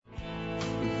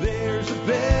a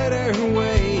better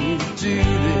way to do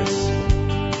this.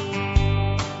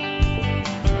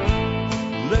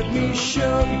 Let me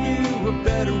show you a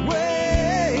better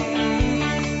way.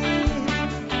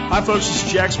 Hi, folks. This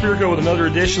is Jack Spirko with another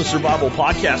edition of Survival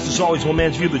Podcast. As always, one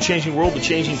man's view of the changing world, the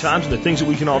changing times, and the things that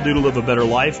we can all do to live a better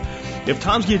life, if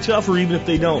times get tough or even if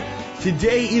they don't.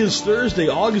 Today is Thursday,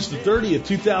 August the 30th,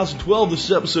 2012. This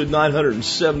is episode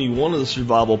 971 of the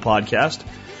Survival Podcast.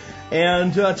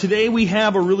 And today we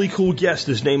have a really cool guest.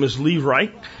 His name is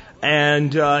Reich.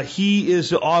 And he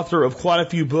is the author of quite a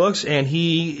few books, and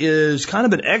he is kind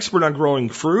of an expert on growing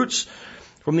fruits,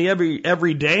 from the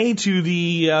everyday to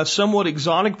the somewhat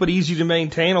exotic but easy to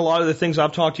maintain. A lot of the things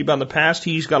I've talked to you about in the past,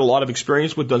 he's got a lot of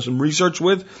experience with, done some research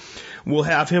with. We'll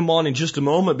have him on in just a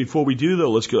moment. Before we do,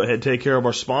 though, let's go ahead and take care of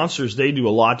our sponsors. They do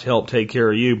a lot to help take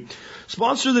care of you.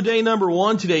 Sponsor of the day number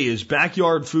one today is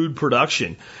Backyard Food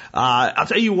Production. I'll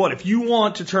tell you what, if you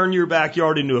want to turn your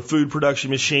backyard into a food production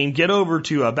machine, get over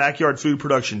to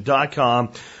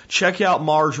backyardfoodproduction.com. Check out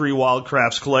Marjorie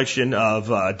Wildcraft's collection of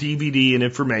DVD and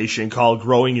information called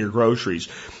Growing Your Groceries.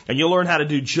 And you'll learn how to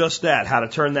do just that, how to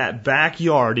turn that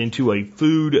backyard into a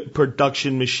food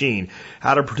production machine,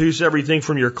 how to produce everything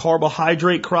from your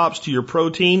carbohydrate crops to your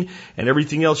protein and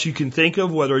everything else you can think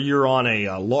of, whether you're on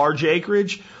a large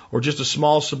acreage or just a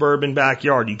small suburban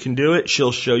backyard. You can do it.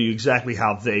 She'll show you exactly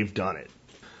how they've done it.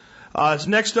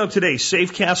 Next up today,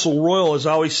 Safe Castle Royal, as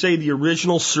I always say, the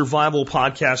original Survival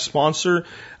Podcast sponsor.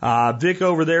 Vic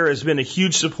over there has been a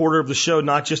huge supporter of the show,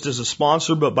 not just as a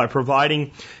sponsor, but by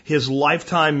providing his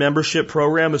lifetime membership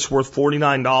program that's worth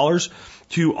 $49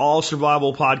 to all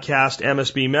Survival Podcast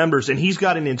MSB members. And he's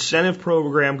got an incentive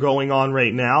program going on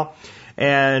right now.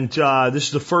 And this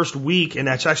is the first week, and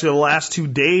that's actually the last 2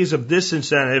 days of this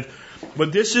incentive.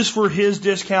 But this is for his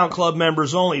discount club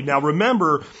members only. Now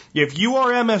remember, if you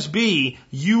are MSB,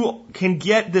 you can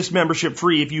get this membership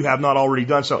free if you have not already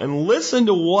done so. And listen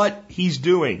to what he's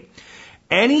doing.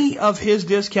 Any of his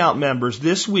discount members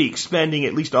this week spending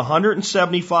at least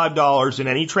 $175 in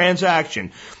any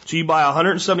transaction, so you buy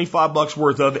 $175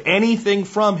 worth of anything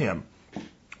from him,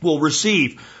 will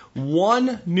receive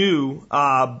one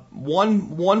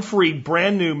free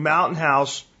brand new Mountain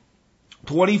House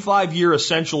 25-year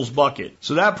essentials bucket.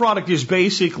 So that product is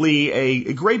basically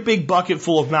a great big bucket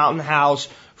full of Mountain House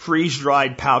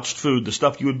freeze-dried pouched food, the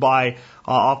stuff you would buy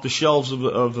off the shelves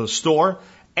of a store.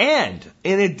 And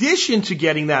in addition to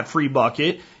getting that free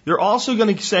bucket, they're also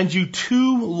going to send you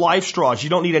 2 Life Straws.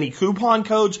 You don't need any coupon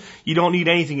codes. You don't need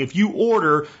anything. If you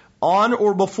order on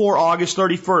or before August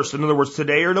 31st, in other words,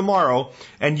 today or tomorrow,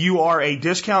 and you are a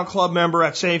discount club member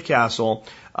at Safe Castle,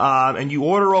 and you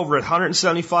order over at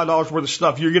 $175 worth of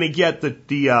stuff, you're going to get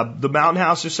the Mountain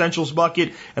House Essentials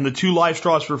bucket and the 2 Life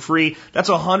Straws for free. That's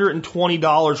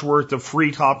 $120 worth of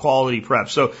free top quality prep.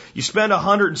 So you spend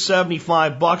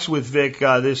 $175 with Vic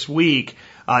this week.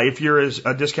 If you're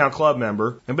a discount club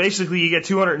member, and basically you get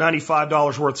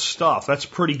 $295 worth of stuff. That's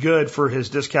pretty good for his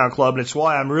discount club, and it's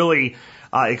why I'm really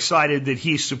excited that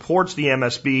he supports the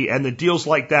MSB, and the deals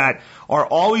like that are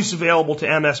always available to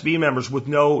MSB members with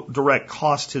no direct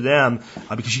cost to them,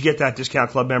 because you get that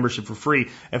discount club membership for free.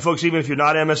 And folks, even if you're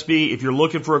not MSB, if you're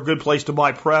looking for a good place to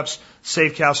buy preps,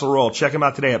 Safe Castle Royal. Check them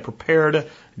out today at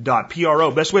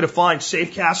prepared.pro. Best way to find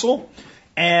Safe Castle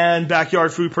and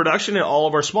Backyard Food Production and all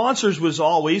of our sponsors was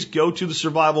always go to the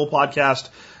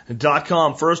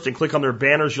survivalpodcast.com first and click on their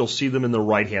banners. You'll see them in the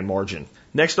right-hand margin.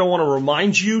 Next, I want to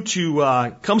remind you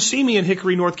to come see me in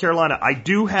Hickory, North Carolina.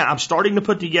 I'm starting to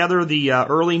put together the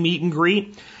early meet and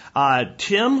greet.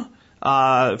 Tim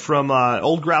from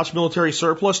Old Grouse Military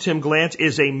Surplus, Tim Glantz,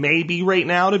 is a maybe right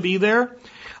now to be there.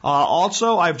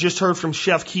 Also, I've just heard from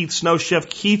Chef Keith Snow. Chef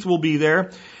Keith will be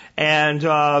there. And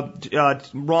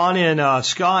Ron and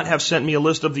Scott have sent me a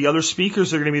list of the other speakers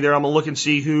that are going to be there. I'm going to look and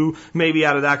see who maybe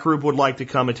out of that group would like to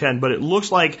come attend. But it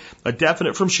looks like a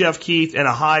definite from Chef Keith and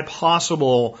a high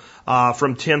possible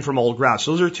from Tim from Old Grouse.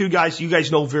 So those are 2 guys you guys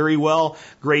know very well.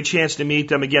 Great chance to meet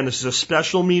them. Again, this is a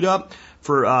special meetup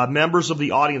for members of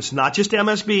the audience, not just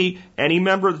MSB, any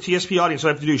member of the TSP audience. What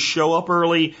I have to do is show up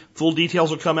early. Full details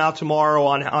will come out tomorrow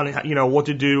on what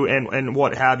to do and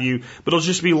what have you. But it'll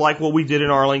just be like what we did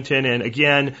in Arlington. And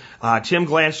again, Tim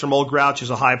Glantz from Old Grouch is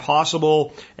a high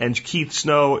possible, and Keith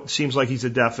Snow, it seems like he's a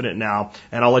definite now.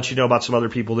 And I'll let you know about some other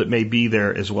people that may be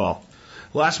there as well.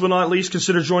 Last but not least,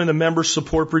 consider joining the Member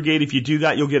Support Brigade. If you do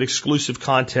that, you'll get exclusive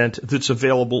content that's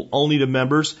available only to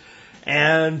members.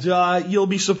 And you'll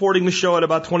be supporting the show at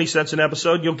about 20 cents an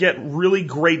episode. You'll get really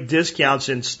great discounts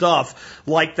and stuff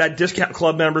like that discount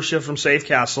club membership from Safe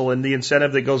Castle and the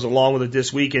incentive that goes along with it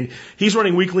this week. And he's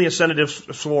running weekly incentives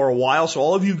for a while. So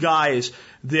all of you guys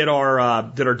that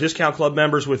are discount club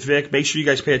members with Vic, make sure you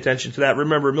guys pay attention to that.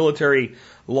 Remember, military,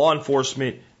 law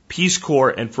enforcement, Peace Corps,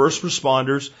 and first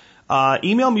responders.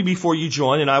 Email me before you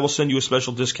join, and I will send you a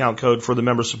special discount code for the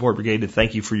Member Support Brigade to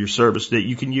thank you for your service that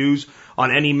you can use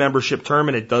on any membership term,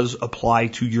 and it does apply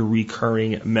to your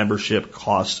recurring membership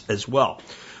costs as well.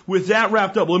 With that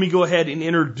wrapped up, let me go ahead and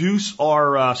introduce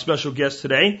our special guest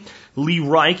today, Lee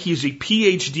Reich. He's a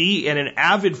PhD and an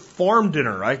avid farm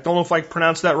dinner. I don't know if I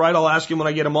pronounced that right. I'll ask him when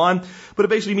I get him on, but it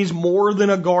basically means more than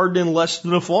a garden and less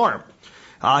than a farm.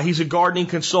 He's a gardening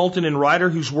consultant and writer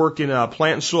who's worked in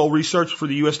plant and soil research for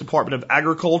the U.S. Department of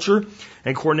Agriculture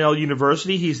and Cornell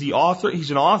University. He's an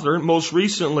author, most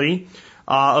recently,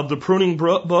 of the Pruning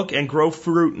book and Grow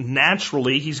Fruit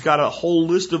Naturally. He's got a whole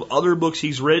list of other books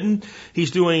he's written.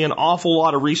 He's doing an awful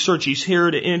lot of research. He's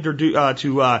here to introduce,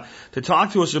 to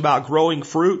talk to us about growing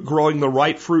fruit, growing the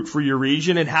right fruit for your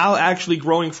region, and how actually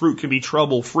growing fruit can be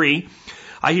trouble-free.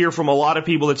 I hear from a lot of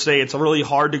people that say it's really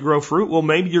hard to grow fruit. Well,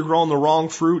 maybe you're growing the wrong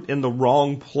fruit in the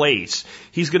wrong place.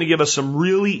 He's going to give us some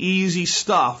really easy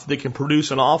stuff that can produce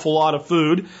an awful lot of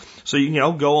food. So,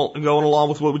 going along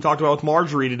with what we talked about with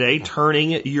Marjorie today,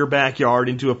 turning your backyard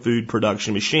into a food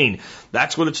production machine.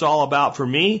 That's what it's all about for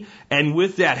me. And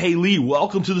with that, hey, Lee,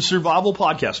 welcome to the Survival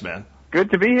Podcast, man.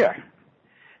 Good to be here.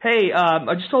 Hey,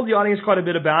 I just told the audience quite a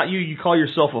bit about you. You call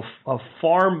yourself a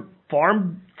farm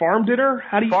dinner?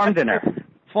 How do you? Farm dinner.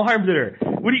 Farm dinner.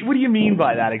 What do you mean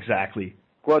by that exactly?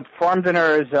 Well, farm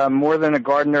dinner is more than a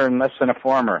gardener and less than a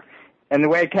farmer. And the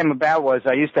way it came about was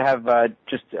I used to have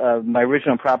my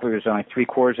original property was only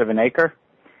 3/4 of an acre,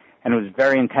 and it was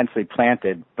very intensely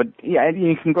planted. But yeah,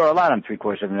 you can grow a lot on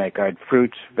 3/4 of an acre. I had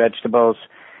fruits, vegetables,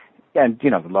 and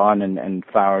lawn and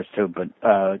flowers too. But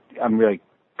I'm really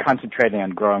concentrating on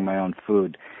growing my own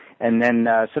food. And then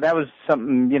so that was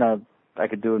something I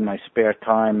could do in my spare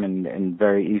time and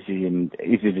very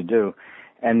easy to do.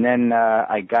 And then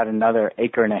I got another 1.5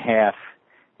 acres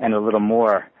and a little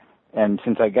more. And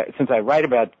since I write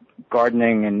about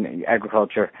gardening and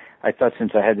agriculture, I thought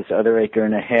since I had this other 1.5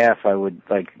 acres, I would,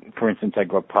 for instance, I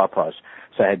grow pawpaws.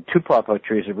 So I had 2 pawpaw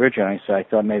trees originally, so I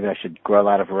thought maybe I should grow a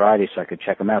lot of varieties so I could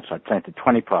check them out. So I planted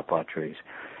 20 pawpaw trees,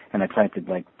 and I planted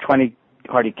 20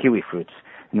 hardy kiwi fruits,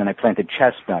 and then I planted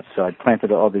chestnuts. So I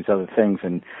planted all these other things,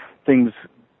 and things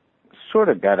sort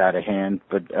of got out of hand,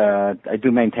 but I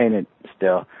do maintain it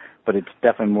still, but it's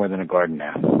definitely more than a garden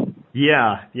now.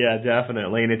 Yeah,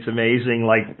 definitely. And it's amazing.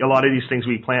 Like a lot of these things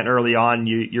we plant early on,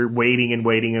 you're waiting and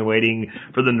waiting and waiting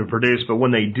for them to produce. But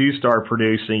when they do start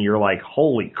producing, you're like,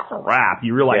 holy crap.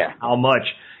 You realize how much,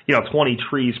 20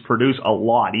 trees produce a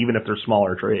lot, even if they're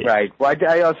smaller trees. Right. Well,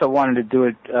 I also wanted to do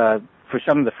it for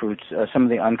some of the fruits, some of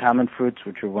the uncommon fruits,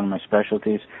 which are one of my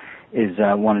specialties, is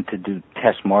I wanted to do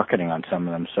test marketing on some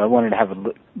of them. So I wanted to have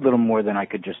a little more than I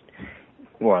could just,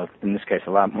 well, in this case,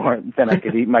 a lot more than I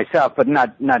could eat myself, but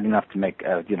not enough to make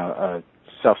a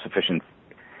self-sufficient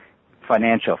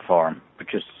financial farm, but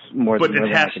just more but than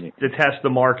to test the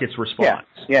market's response.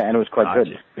 Yeah, and it was quite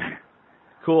good.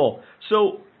 Cool.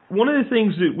 So one of the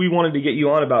things that we wanted to get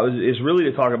you on about is really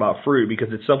to talk about fruit, because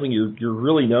it's something you're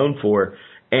really known for.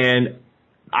 And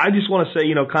I just want to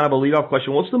say, kind of a lead-off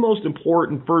question. What's the most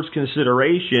important first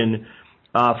consideration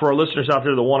for our listeners out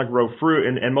there that want to grow fruit,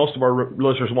 and most of our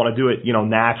listeners want to do it,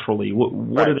 naturally?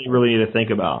 What do they really need to think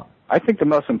about? I think the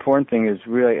most important thing is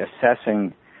really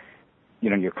assessing,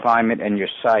 your climate and your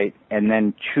site, and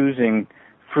then choosing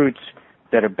fruits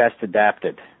that are best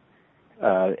adapted.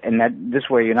 And that this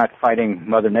way you're not fighting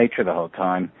Mother Nature the whole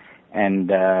time,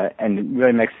 and it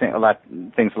really makes things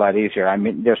a lot easier. I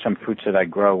mean, there's some fruits that I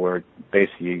grow where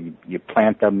basically you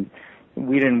plant them,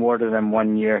 weed and water them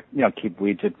 1 year, keep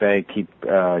weeds at bay, keep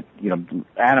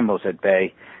animals at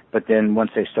bay, but then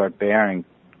once they start bearing,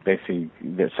 basically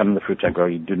some of the fruits I grow,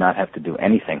 you do not have to do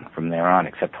anything from there on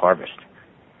except harvest.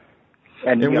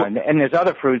 And there's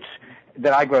other fruits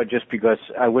that I grow just because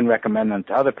I wouldn't recommend them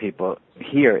to other people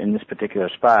here in this particular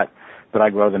spot, but I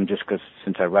grow them just because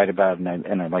since I write about it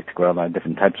and I like to grow a lot of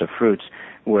different types of fruits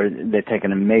where they take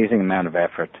an amazing amount of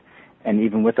effort. And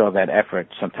even with all that effort,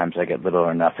 sometimes I get little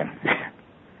or nothing.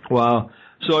 Wow.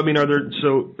 So, I mean, are there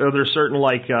certain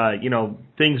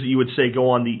things that you would say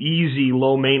go on the easy,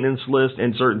 low maintenance list,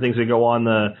 and certain things that go on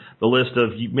the list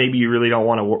of maybe you really don't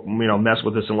want to, mess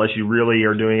with this unless you really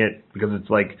are doing it because it's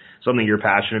like something you're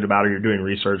passionate about or you're doing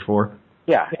research for?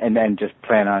 Yeah, and then just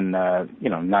plan on,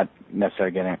 not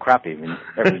necessarily getting a crop even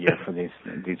every year for these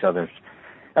others.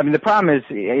 I mean, the problem is,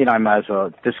 I might as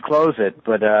well disclose it,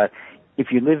 but if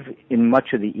you live in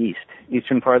much of the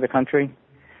eastern part of the country,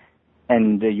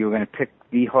 and you were going to pick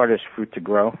the hardest fruit to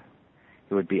grow,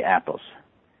 it would be apples.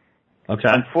 Okay.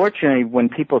 Unfortunately, when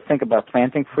people think about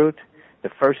planting fruit, the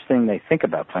first thing they think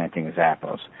about planting is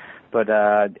apples. But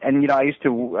I used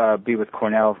to be with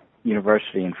Cornell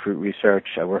University in fruit research.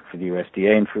 I worked for the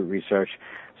USDA in fruit research.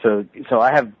 So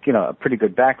I have, a pretty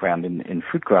good background in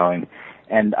fruit growing,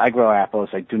 and I grow apples.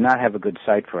 I do not have a good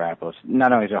site for apples.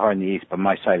 Not only is it hard in the east, but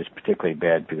my site is particularly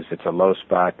bad because it's a low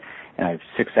spot, and I have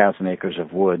 6,000 acres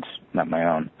of woods, not my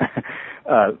own,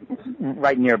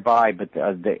 right nearby, but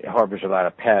they harbors a lot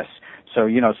of pests. So,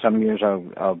 some years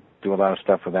I'll do a lot of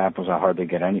stuff with apples. I hardly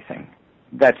get anything.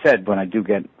 That said, when I do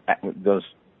get those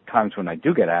times when I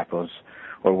do get apples,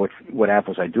 or what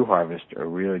apples I do harvest are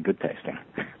really good tasting.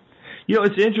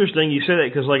 It's interesting you say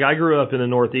that because, I grew up in the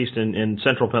Northeast in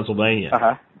central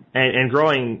Pennsylvania, and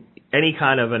growing any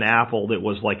kind of an apple that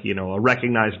was a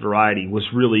recognized variety was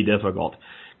really difficult.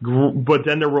 But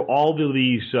then there were all of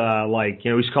these, we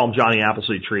used to call them Johnny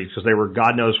Appleseed trees because they were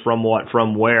God knows from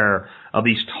where, of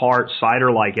these tart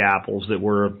cider-like apples that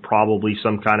were probably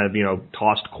some kind of,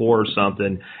 tossed core or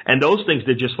something. And those things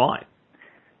did just fine.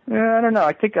 I don't know.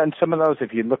 I think on some of those,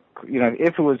 if you look,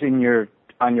 if it was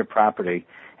on your property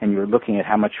and you were looking at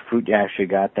how much fruit you actually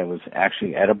got that was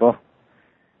actually edible,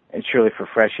 and surely for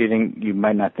fresh eating, you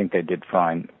might not think they did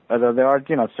fine. Although there are,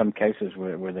 some cases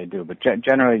where they do. But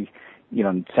generally,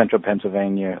 in central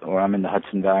Pennsylvania, or I'm in the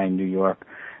Hudson Valley in New York,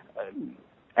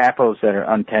 apples that are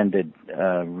untended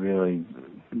really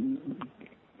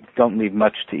don't leave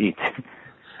much to eat.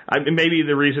 Maybe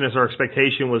the reason is our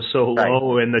expectation was so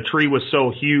low and the tree was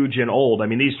so huge and old. I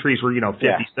mean, these trees were, 50,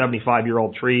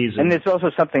 75-year-old trees. And there's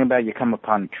also something about you come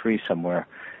upon a tree somewhere,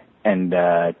 and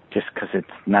just because it's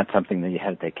not something that you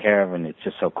have to take care of, and it's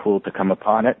just so cool to come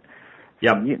upon it.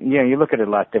 Yeah. You look at it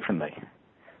a lot differently.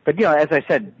 But, as I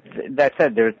said,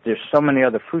 there's so many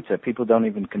other fruits that people don't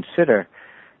even consider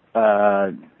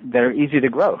that are easy to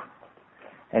grow.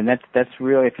 And that's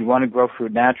really, if you want to grow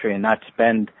fruit naturally and not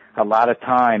spend a lot of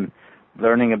time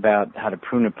learning about how to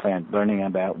prune a plant, learning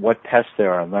about what pests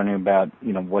there are, learning about,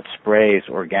 what sprays,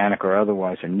 organic or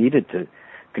otherwise, are needed to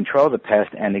control the pest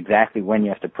and exactly when you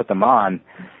have to put them on,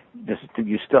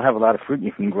 you still have a lot of fruit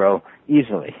you can grow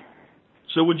easily.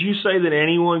 So would you say that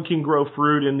anyone can grow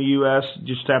fruit in the U.S.,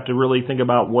 just have to really think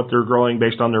about what they're growing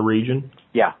based on their region?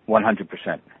 Yeah,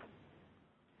 100%.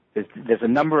 There's a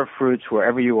number of fruits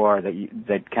wherever you are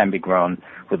that can be grown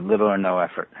with little or no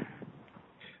effort.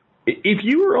 If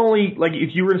you were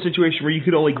in a situation where you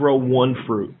could only grow one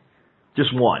fruit,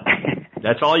 just one,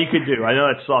 that's all you could do. I know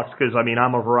that sucks because,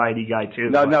 I'm a variety guy too.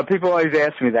 No, people always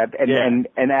ask me that, and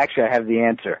actually I have the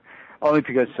answer. Only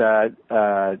because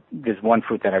there's one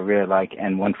fruit that I really like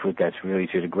and one fruit that's really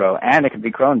easy to grow, and it can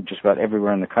be grown just about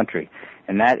everywhere in the country,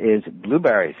 and that is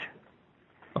blueberries.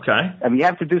 Okay. You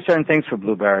have to do certain things for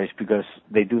blueberries because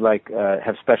they do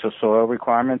have special soil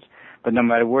requirements. But no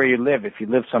matter where you live, if you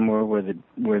live somewhere where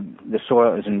the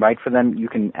soil isn't right for them, you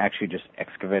can actually just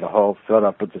excavate a hole, fill it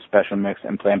up with the special mix,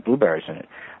 and plant blueberries in it.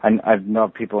 I know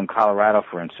people in Colorado,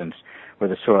 for instance, where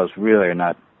the soils really are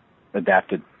not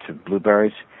adapted to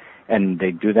blueberries. And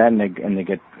they do that, and they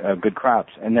get good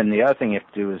crops. And then the other thing you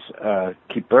have to do is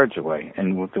keep birds away.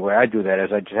 And the way I do that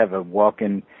is I just have a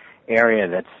walk-in area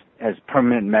that has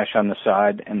permanent mesh on the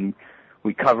side, and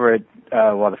we cover it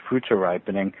while the fruits are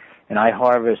ripening. And I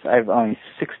have only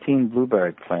 16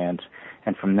 blueberry plants,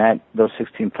 and from those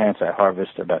 16 plants I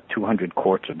harvest about 200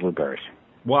 quarts of blueberries.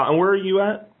 Wow, and where are you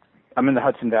at? I'm in the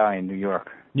Hudson Valley in New York.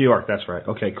 New York, that's right.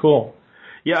 Okay, cool.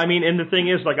 Yeah, and the thing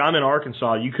is, I'm in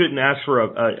Arkansas. You couldn't ask for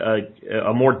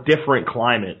a more different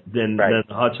climate than the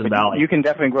Hudson Valley. You can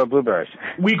definitely grow blueberries.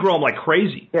 We grow them like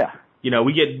crazy. Yeah.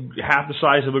 We get half the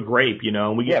size of a grape,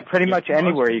 and we get pretty much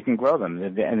anywhere you can grow them.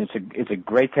 And it's a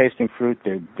great tasting fruit.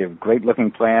 They're great looking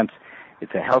plants.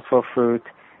 It's a healthful fruit.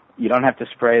 You don't have to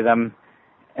spray them,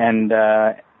 and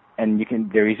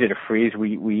they're easy to freeze.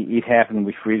 We eat half and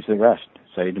we freeze the rest,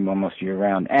 so you eat them almost year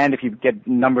round. And if you get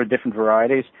a number of different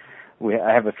varieties.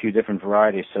 I have a few different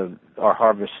varieties, so our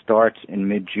harvest starts in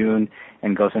mid-June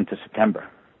and goes into September.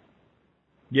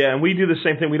 Yeah, and we do the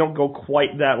same thing. We don't go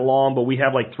quite that long, but we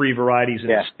have 3 varieties,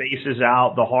 and it spaces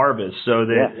out the harvest so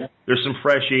that there's some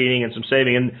fresh eating and some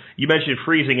saving. And you mentioned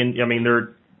freezing, and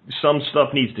some stuff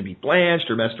needs to be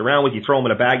blanched or messed around with. You throw them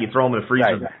in a bag, you throw them in a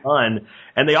freezer in the sun,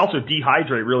 and they also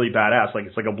dehydrate really badass.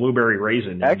 It's like a blueberry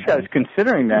raisin. Actually, I was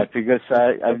considering that because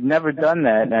I've never done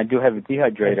that, and I do have a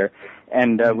dehydrator.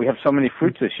 And we have so many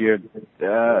fruits this year,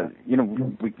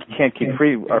 we can't keep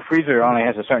free. Our freezer only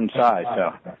has a certain size,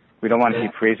 so We don't want to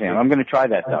keep freezing them. I'm going to try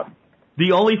that, though.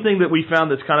 The only thing that we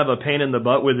found that's kind of a pain in the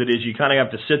butt with it is you kind of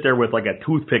have to sit there with like a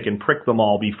toothpick and prick them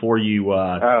all before you.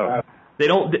 They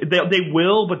don't. They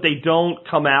will, but they don't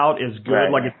come out as good.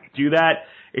 Right. Like if you do that,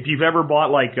 if you've ever bought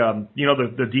like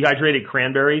the dehydrated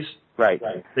cranberries. Right.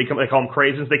 They call them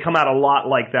craisins. They come out a lot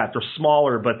like that. They're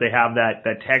smaller, but they have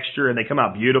that texture and they come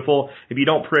out beautiful. If you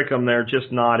don't prick them, they're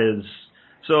just not as.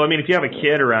 So I mean, if you have a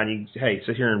kid around, you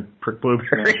sit here and prick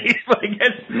blueberries.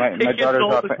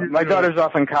 My daughter's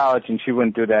off in college, and she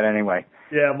wouldn't do that anyway.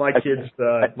 Yeah, my kids.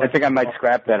 I think I might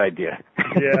scrap that idea.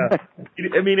 Yeah,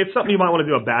 I mean, it's something you might want to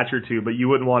do a batch or two, but you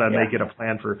wouldn't want to make it a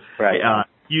plan for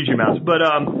huge amounts. But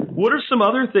what are some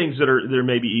other things that are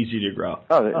maybe easy to grow?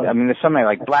 I mean, there's something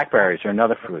like blackberries or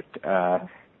another fruit.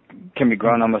 Can be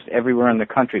grown almost everywhere in the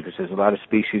country because there's a lot of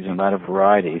species and a lot of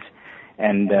varieties.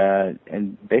 And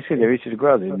basically they're easy to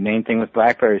grow. The main thing with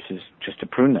blackberries is just to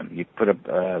prune them. You put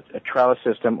a trellis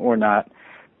system or not,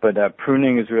 but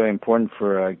pruning is really important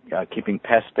for keeping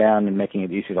pests down and making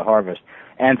it easy to harvest.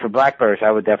 And for blackberries,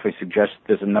 I would definitely suggest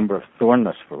there's a number of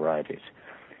thornless varieties.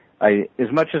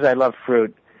 As much as I love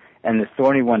fruit, and the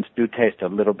thorny ones do taste a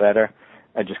little better,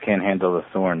 I just can't handle the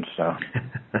thorns. So,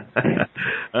 I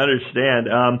understand.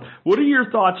 What are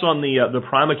your thoughts on the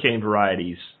primocane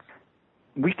varieties?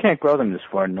 We can't grow them this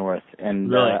far north,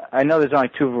 and really? I know there's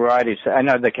only two varieties. I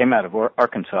know they came out of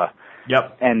Arkansas.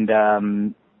 Yep.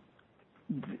 And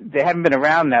they haven't been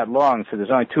around that long, so there's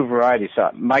only two varieties.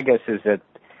 So my guess is that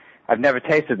I've never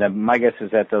tasted them. My guess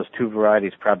is that those two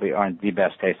varieties probably aren't the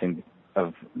best tasting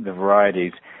of the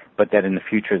varieties, but that in the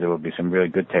future there will be some really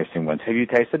good tasting ones. Have you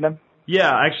tasted them?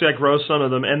 Yeah, actually I grow some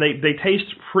of them, and they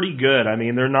taste pretty good. I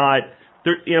mean, they're not.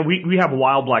 We have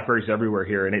wild blackberries everywhere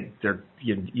here, and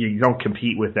you don't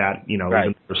compete with that, right.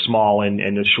 Even they're small and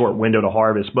a short window to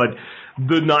harvest. But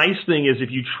the nice thing is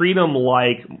if you treat them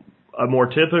like a more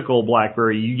typical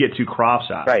blackberry, you get two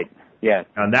crops out. Right. Yeah.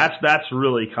 And that's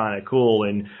really kind of cool.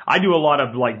 And I do a lot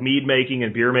of like mead making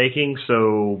and beer making,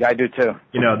 so yeah, I do too.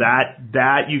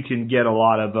 That you can get a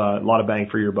lot of bang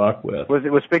for your buck with.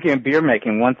 Well, speaking of beer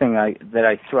making, one thing that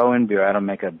I throw in beer, I don't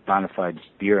make a bona fide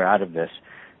beer out of this.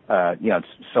 It's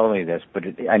solely this, but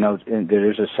I know there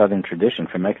is a southern tradition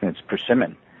for making it. It's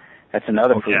persimmon. That's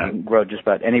another fruit you can grow just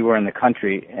about anywhere in the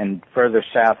country. And further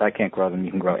south, I can't grow them.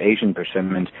 You can grow Asian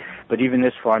persimmons. But even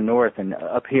this far north, and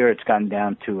up here it's gone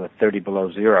down to 30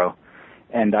 below zero.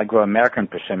 And I grow American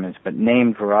persimmons, but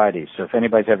named varieties. So if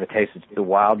anybody's ever tasted the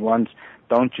wild ones,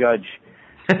 don't judge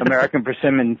American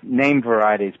persimmon named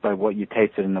varieties by what you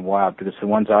tasted in the wild, because the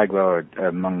ones I grow are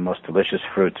among the most delicious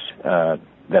fruits that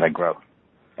I grow.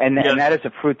 And that is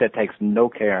a fruit that takes no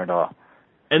care at all.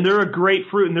 And they're a great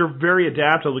fruit, and they're very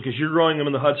adaptable because you're growing them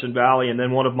in the Hudson Valley. And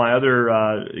then one of my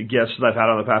other guests that I've had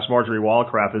on the past, Marjorie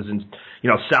Wallcraft, is in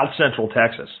South Central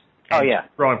Texas. Oh yeah,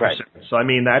 growing right. persimmon. So I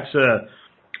mean that's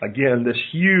again this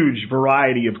huge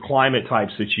variety of climate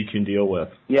types that you can deal with.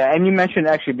 Yeah, and you mentioned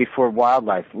actually before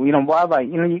wildlife. Wildlife.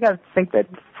 You got to think that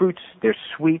fruits, they're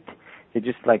sweet. They're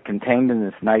just like contained in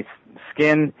this nice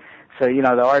skin. So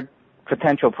there are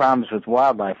potential problems with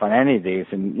wildlife on any of these,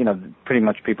 and pretty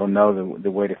much people know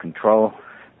the way to control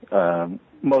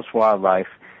most wildlife.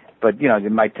 But they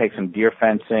might take some deer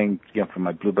fencing. For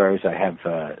my blueberries, I have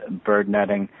bird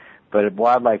netting. But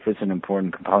wildlife is an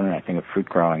important component, I think, of fruit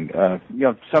growing.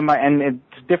 And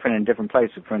it's different in different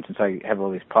places. For instance, I have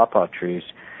all these pawpaw trees,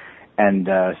 and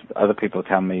other people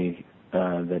tell me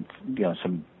that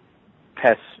some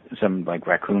pests, some like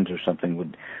raccoons or something,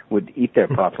 would eat their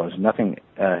pawpaws. Nothing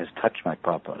has touched my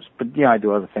pawpaws. But I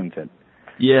do other things that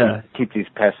keep these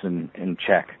pests in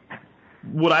check.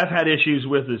 What I've had issues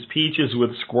with is peaches with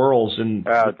squirrels, and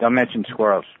don't mention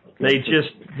squirrels.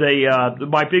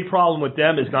 My big problem with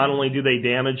them is not only do they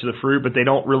damage the fruit, but they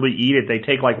don't really eat it. They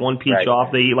take like one peach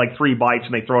off, they eat like 3 bites,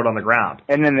 and they throw it on the ground.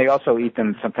 And then they also eat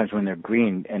them sometimes when they're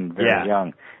green and very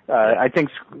young. I think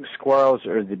squirrels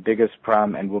are the biggest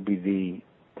problem and will be the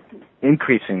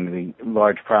increasingly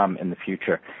large problem in the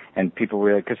future. And people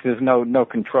really, because there's no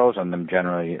controls on them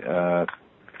generally,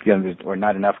 or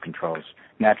not enough controls,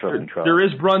 natural controls. There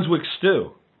is Brunswick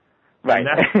stew. Right.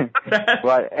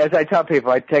 Well, as I tell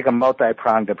people, I take a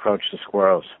multi-pronged approach to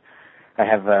squirrels. I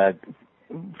have,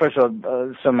 first of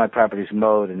all, some of my property's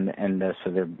mowed, and so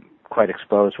they're quite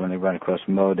exposed when they run across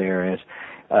mowed areas.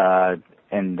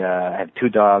 And I have 2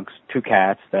 dogs, 2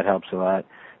 cats. That helps a lot.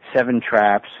 7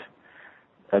 traps,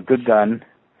 a good gun.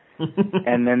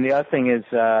 And then the other thing is,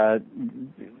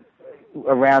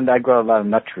 around I grow a lot of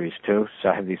nut trees too. So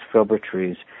I have these filbert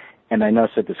trees. And I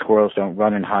notice that the squirrels don't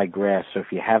run in high grass, so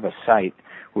if you have a site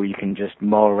where you can just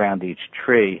mow around each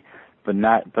tree, but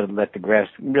let the grass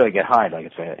really get high,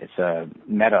 like it's a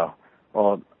meadow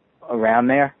all around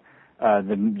there.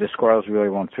 The squirrels really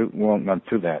won't run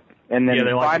through that. And then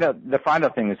the final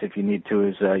thing is, if you need to,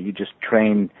 is you just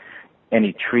train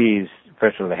any trees.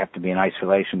 First of all, they have to be in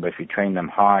isolation, but if you train them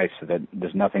high so that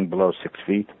there's nothing below 6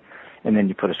 feet, and then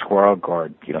you put a squirrel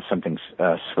guard, something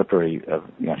slippery,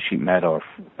 sheet metal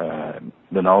or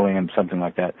linoleum, something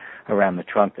like that, around the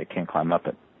trunk, they can't climb up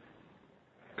it.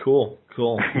 Cool.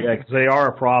 Yeah, because they are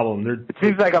a problem. It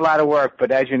seems like a lot of work, but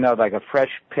as you know, like a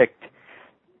fresh-picked,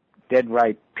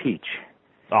 dead-ripe peach,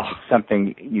 is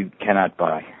something you cannot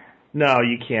buy. No,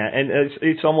 you can't. And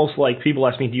it's almost like people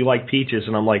ask me, do you like peaches?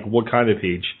 And I'm like, what kind of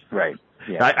peach? Right.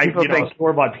 Yeah. A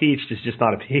store-bought peach is just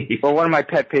not a peach. Well, one of my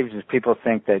pet peeves is people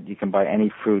think that you can buy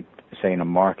any fruit, say, in a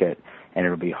market, and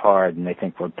it'll be hard, and they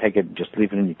think, well, just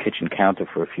leave it in your kitchen counter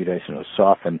for a few days and it'll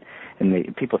soften.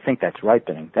 And people think that's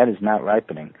ripening. That is not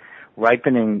ripening.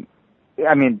 Ripening,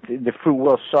 the fruit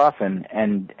will soften,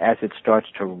 and as it starts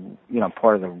to,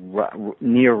 part of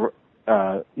the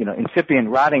incipient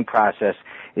rotting process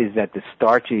is that the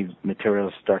starchy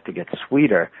materials start to get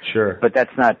sweeter. Sure. But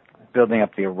that's not building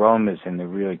up the aromas and the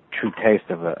really true taste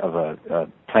of a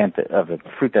plant, of a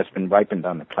fruit that's been ripened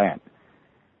on the plant.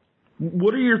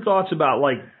 What are your thoughts about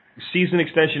season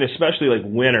extension, especially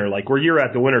winter? Where you're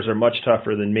at, the winters are much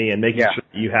tougher than me, and making sure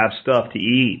you have stuff to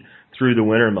eat through the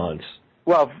winter months.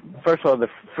 Well, first of all,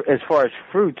 as far as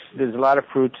fruits, there's a lot of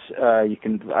fruits you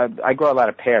can. I grow a lot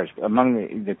of pears.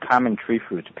 Among the common tree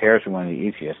fruits, pears are one of the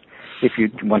easiest. If you,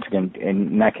 once again,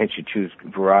 in that case, you choose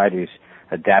varieties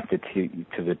adapted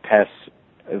to the pests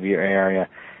of your area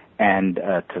and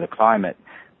to the climate.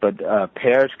 But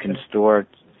pears can store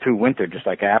through winter, just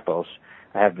like apples.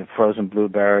 I have the frozen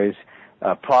blueberries.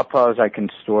 Pawpaws I can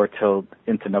store till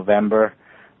into November.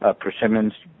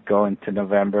 Persimmons go into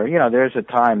November. There's a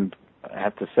time, I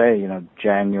have to say,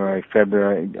 January,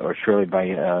 February, or surely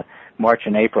by March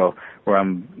and April, where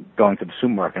I'm going to the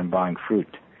supermarket and buying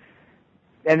fruit.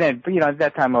 And then, at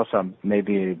that time also,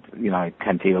 maybe, I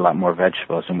tend to eat a lot more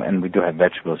vegetables, and we do have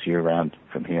vegetables year-round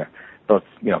from here. Both,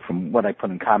 from what I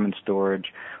put in common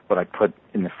storage, what I put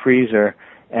in the freezer,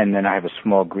 and then I have a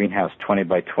small greenhouse, 20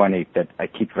 by 20, that I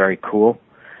keep very cool.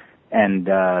 And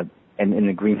in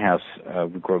the greenhouse,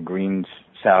 we grow greens,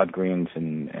 salad greens,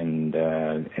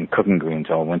 and cooking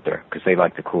greens all winter, because they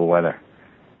like the cool weather.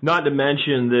 Not to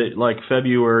mention that,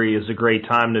 February is a great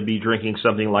time to be drinking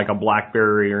something like a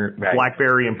blackberry or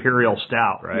blackberry imperial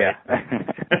stout, right?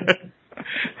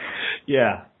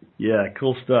 Yeah. Yeah,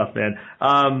 cool stuff, man.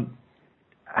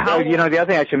 The other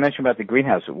thing I should mention about the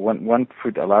greenhouse, one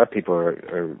fruit a lot of people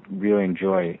really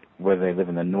enjoy, whether they live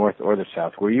in the north or the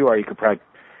south. Where you are, you could probably,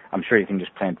 I'm sure you can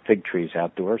just plant fig trees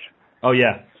outdoors. Oh,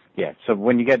 yeah. Yeah, so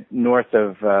when you get north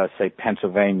of, say,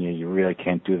 Pennsylvania, you really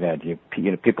can't do that.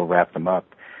 People wrap them up,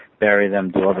 bury them,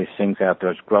 do all these things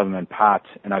outdoors, grow them in pots,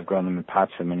 and I've grown them in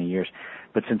pots for many years.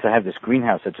 But since I have this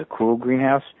greenhouse, it's a cool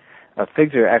greenhouse,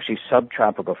 figs are actually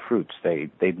subtropical fruits. They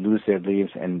lose their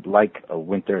leaves and like a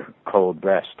winter cold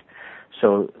rest.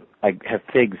 So I have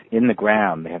figs in the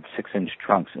ground. They have 6-inch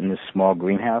trunks in this small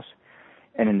greenhouse.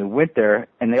 And in the winter,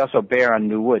 and they also bear on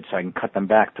new wood, so I can cut them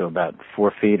back to about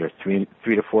 4 feet or 3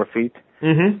 to 4 feet.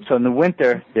 Mm-hmm. So in the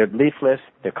winter, they're leafless.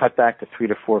 They're cut back to 3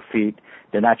 to 4 feet.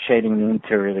 They're not shading the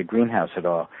interior of the greenhouse at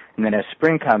all. And then as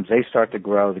spring comes, they start to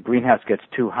grow. The greenhouse gets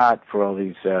too hot for all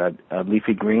these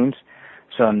leafy greens.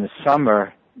 So in the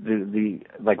summer,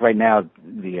 like right now,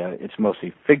 it's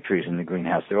mostly fig trees in the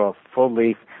greenhouse. They're all full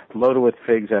leaf, loaded with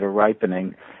figs that are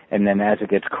ripening. And then as it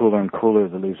gets cooler and cooler,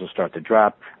 the leaves will start to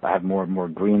drop. I have more and more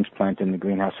greens planted in the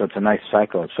greenhouse. So it's a nice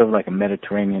cycle. It's sort of like a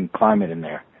Mediterranean climate in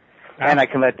there. And I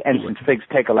can since figs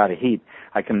take a lot of heat,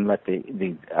 I can let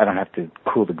I don't have to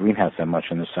cool the greenhouse that much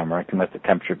in the summer. I can let the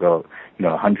temperature go,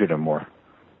 100 or more.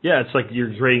 Yeah, it's like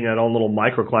you're creating that own little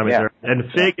microclimate there.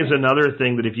 And fig is another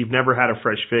thing that if you've never had a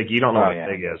fresh fig, you don't know what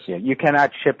fig is. Yeah, you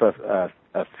cannot ship a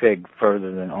fig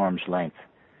further than arm's length.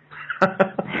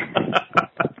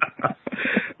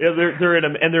 Yeah,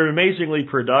 they're amazingly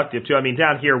productive too. I mean,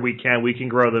 down here we can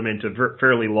grow them into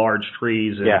fairly large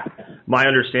trees. And my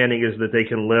understanding is that they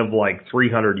can live like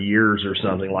 300 years or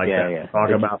something like that. Yeah. Talk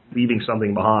about leaving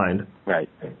something behind. Right.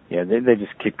 Yeah, they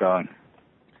just keep going.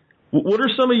 What are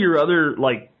some of your other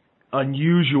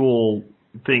unusual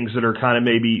things that are kind of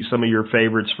maybe some of your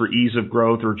favorites for ease of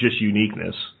growth or just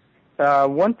uniqueness?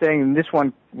 One thing, and this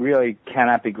one really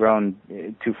cannot be grown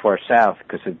too far south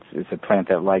because it's a plant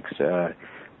that likes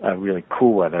really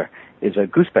cool weather, is a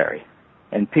gooseberry.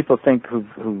 And people think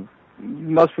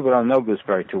most people don't know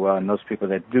gooseberry too well, and those people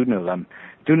that do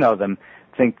know them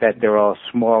think that they're all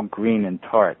small, green, and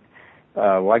tart.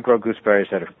 I grow gooseberries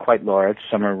that are quite large.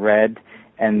 Some are red,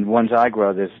 and ones I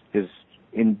grow, there's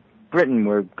in Britain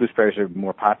where gooseberries are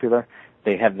more popular,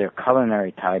 they have their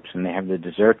culinary types and they have the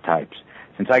dessert types.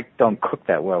 Since I don't cook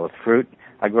that well with fruit,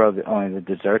 I grow only the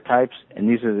dessert types, and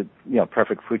these are the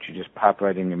perfect fruits you just pop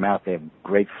right in your mouth. They have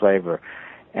great flavor,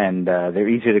 and they're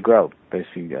easy to grow.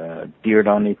 Basically, deer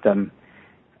don't eat them.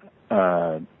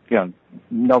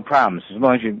 No problems as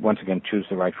long as you once again choose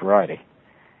the right variety.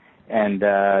 And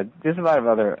there's a lot of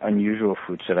other unusual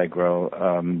fruits that I grow.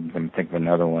 Let me think of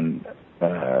another one.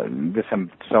 There's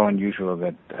some so unusual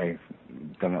that I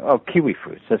don't know. Oh, kiwi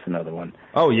fruits. That's another one.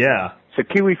 Oh, yeah. So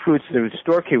kiwi fruits, there's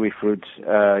store kiwi fruits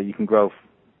you can grow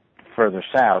further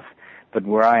south, but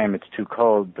where I am it's too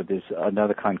cold, but there's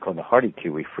another kind called the hardy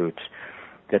kiwi fruits.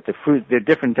 That they're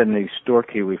different than the store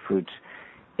kiwi fruits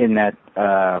in that,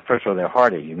 first of all, they're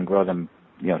hardy. You can grow them,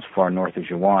 as far north as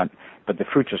you want, but the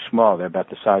fruits are small. They're about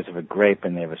the size of a grape,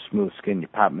 and they have a smooth skin. You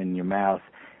pop them in your mouth.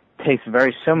 Tastes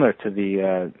very similar to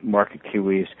the market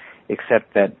kiwis,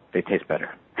 except that they taste better.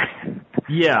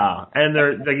 Yeah, and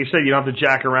they're, like you said, you don't have to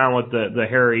jack around with the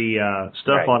hairy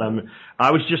stuff on them. I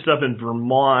was just up in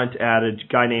Vermont at a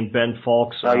guy named Ben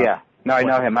Falk's. Oh, yeah. No, I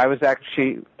know him. I was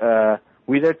actually, were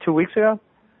you there 2 weeks ago?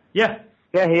 Yeah.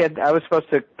 Yeah, I was supposed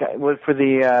to, for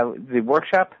the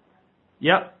workshop?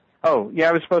 Yep. Oh, yeah,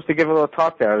 I was supposed to give a little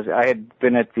talk there. I had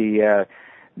been at the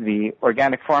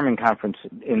organic farming conference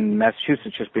in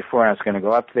Massachusetts just before, and I was going to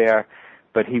go up there,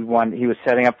 but he was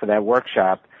setting up for that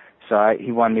workshop, so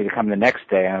he wanted me to come the next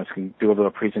day, and I was going to do a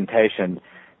little presentation,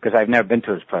 because I've never been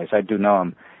to his place. I do know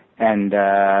him, and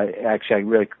actually I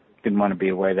really didn't want to be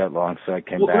away that long, so I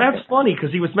came back. Well, that's funny,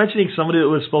 because he was mentioning somebody that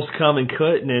was supposed to come and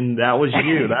cut, and that was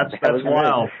you. That's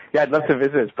wild. Yeah, I'd love to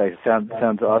visit his place. It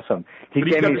sounds awesome. He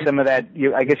gave me some of that.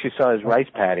 I guess you saw his rice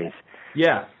patties.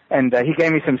 Yeah. And he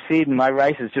gave me some seed, and my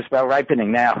rice is just about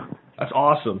ripening now. That's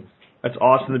awesome. That's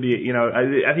awesome to be,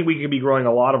 I think we could be growing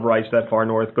a lot of rice that far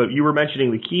north, but you were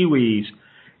mentioning the kiwis,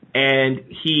 and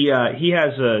he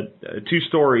has a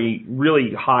 2-story,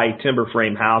 really high timber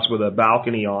frame house with a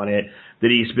balcony on it that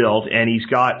he's built, and he's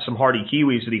got some hardy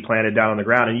kiwis that he planted down on the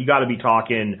ground, and you got to be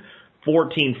talking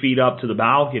 14 feet up to the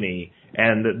balcony,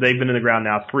 and they've been in the ground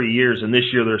now 3 years, and this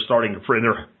year they're starting to fruit.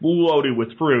 They're loaded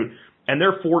with fruit, and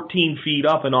they're 14 feet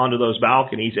up and onto those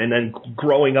balconies, and then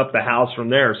growing up the house from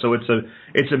there. So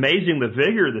it's amazing the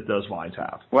vigor that those vines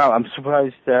have. Well, I'm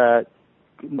surprised a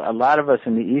lot of us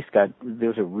in the East there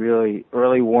was a really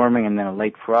early warming and then a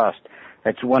late frost.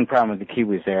 That's one problem with the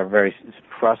kiwis. They are very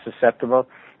frost susceptible.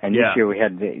 And this year we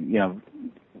had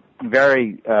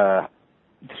very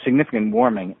significant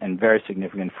warming and very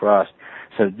significant frost.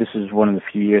 So this is one of the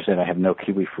few years that I have no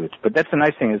kiwi fruits. But that's the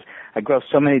nice thing is I grow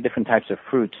so many different types of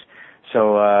fruits.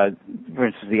 So, for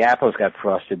instance, the apples got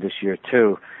frosted this year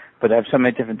too. But I have so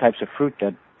many different types of fruit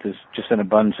that there's just an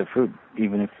abundance of fruit,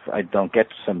 even if I don't get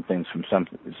some things from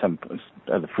some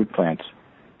other fruit plants.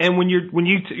 And when you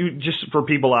just for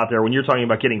people out there, when you're talking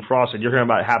about getting frosted, you're talking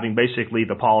about having basically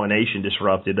the pollination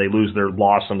disrupted. They lose their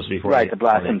blossoms before. Right, the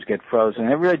blossoms get frozen.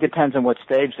 It really depends on what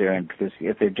stage they're in, because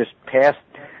if they're just past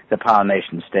the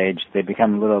pollination stage, they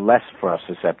become a little less frost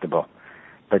susceptible.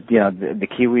 But the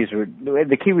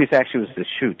kiwis actually was the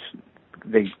shoots.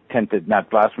 They tend to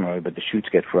not blossom early, but the shoots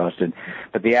get frosted.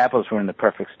 But the apples were in the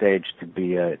perfect stage to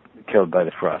be killed by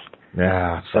the frost.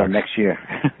 Yeah. So next year.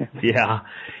 Yeah.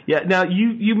 Now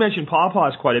you mentioned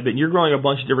pawpaws quite a bit. And you're growing a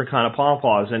bunch of different kind of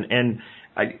pawpaws, and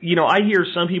I hear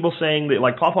some people saying that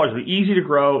like pawpaws are easy to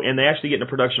grow and they actually get into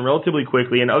production relatively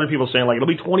quickly, and other people saying like it'll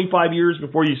be 25 years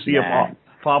before you see a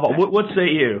pawpaw. What say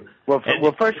you? Well,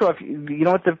 first of all, you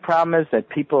know what the problem is that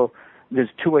there's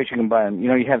 2 ways you can buy them.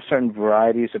 You have certain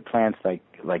varieties of plants like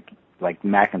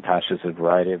Macintosh is a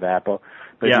variety of apple,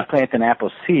 but if you plant an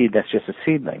apple seed, that's just a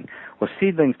seedling. Well,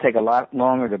 seedlings take a lot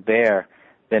longer to bear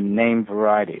than named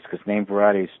varieties, because named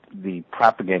varieties, the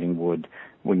propagating wood,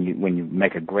 when you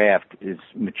make a graft, is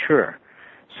mature.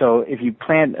 So if you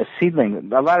plant a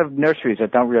seedling, a lot of nurseries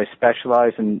that don't really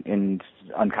specialize in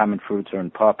uncommon fruits or in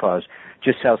pawpaws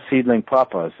just sell seedling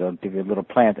pawpaws. They'll give you a little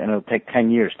plant, and it'll take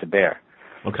 10 years to bear.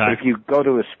 Okay. But if you go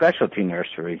to a specialty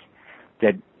nursery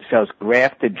that sells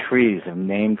grafted trees of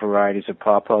named varieties of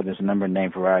pawpaw, there's a number of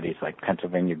named varieties like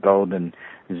Pennsylvania Golden,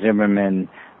 Zimmerman,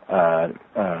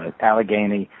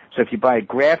 Allegheny. So if you buy a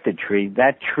grafted tree,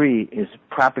 that tree is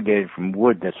propagated from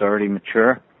wood that's already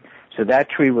mature. So that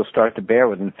tree will start to bear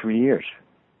within 3 years.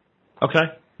 Okay,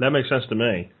 that makes sense to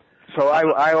me. So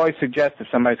I always suggest if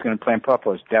somebody's going to plant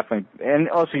pawpaws, definitely, and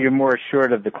also you're more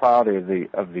assured of the quality of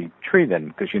the tree then,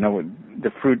 because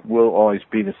the fruit will always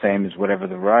be the same as whatever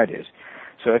the variety is.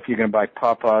 So if you're going to buy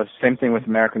pawpaws, same thing with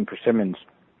American persimmons.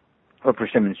 or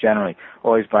persimmons generally,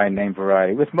 always buy a name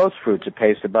variety. With most fruits, it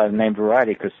pays to buy the name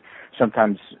variety because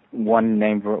sometimes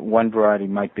one variety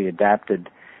might be adapted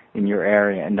in your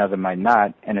area, another might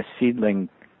not, and a seedling,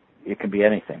 it can be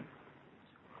anything.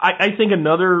 I think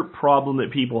another problem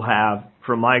that people have,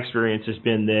 from my experience, has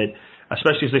been that,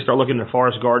 especially as they start looking at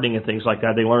forest gardening and things like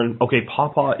that, they learn, okay,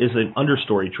 pawpaw is an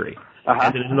understory tree.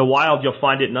 And in the wild, you'll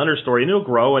find it in understory, and it'll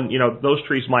grow, and, those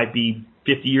trees might be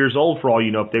 50 years old for all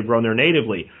you know if they've grown there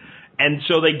natively. And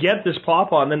so they get this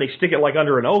pawpaw, and then they stick it like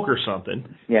under an oak or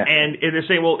something. Yeah. And they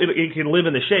say, well, it can live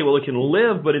in the shade. Well, it can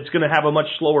live, but it's going to have a much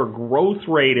slower growth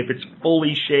rate if it's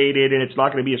fully shaded, and it's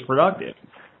not going to be as productive.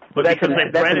 But because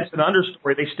they bred it's an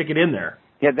understory, they stick it in there.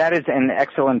 Yeah, that is an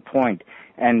excellent point.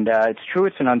 And it's true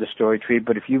it's an understory tree,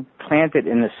 but if you plant it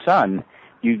in the sun,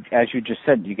 as you just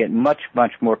said, you get much,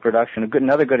 much more production.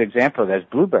 Another good example of that is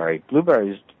blueberry.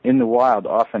 Blueberries in the wild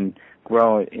often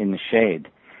grow in the shade.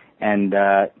 And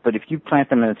but if you plant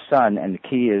them in the sun, and the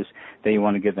key is that you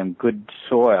want to give them good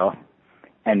soil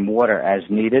and water as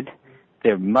needed,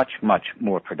 they're much, much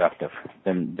more productive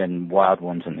than wild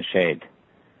ones in the shade.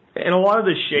 And a lot of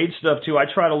the shade stuff, too, I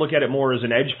try to look at it more as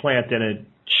an edge plant than a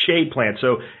shade plant.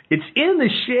 So it's in the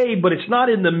shade, but it's not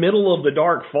in the middle of the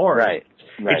dark forest. Right.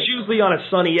 It's usually on a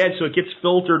sunny edge, so it gets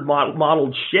filtered,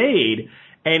 mottled shade,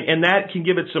 and that can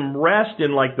give it some rest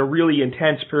in, like, the really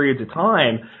intense periods of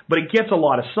time, but it gets a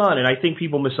lot of sun, and I think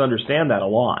people misunderstand that a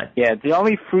lot. Yeah, the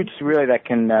only fruits really that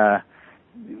can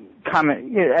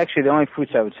actually the only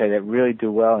fruits I would say that really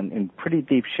do well in pretty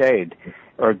deep shade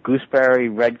are gooseberry,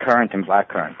 red currant, and black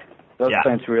currant. Those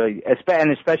plants really,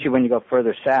 and especially when you go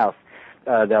further south,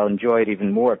 they'll enjoy it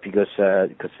even more because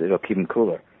it'll keep them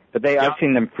cooler. But I've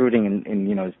seen them fruiting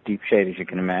in as deep shade as you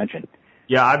can imagine.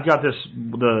 Yeah, I've got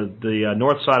the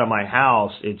north side of my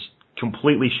house. It's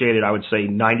completely shaded. I would say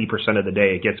 90% of the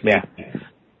day. It gets me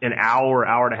an hour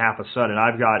and a half of sun, and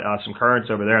I've got some currants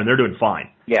over there, and they're doing fine.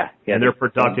 Yeah, and they're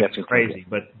productive. It's crazy,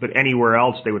 but anywhere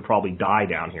else they would probably die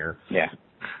down here. Yeah.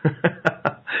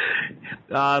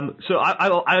 So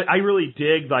I really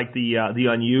dig like the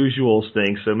unusuals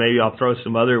thing. So maybe I'll throw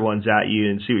some other ones at you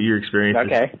and see what your experience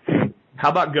is. Okay. How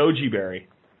about goji berry?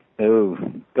 Oh,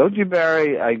 goji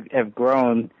berry I have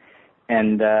grown,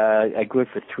 and I grew it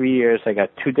for 3 years. I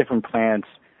got 2 different plants,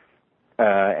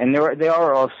 and they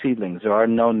are all seedlings. There are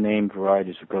no named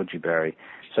varieties of goji berry.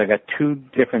 So I got 2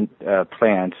 different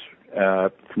plants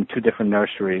from 2 different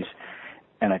nurseries,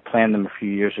 and I planted them a few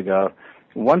years ago.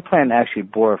 One plant actually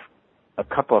bore a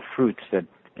couple of fruits that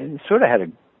sort of had a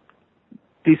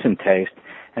decent taste,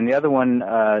 and the other one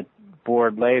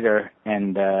bore later,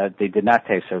 and they did not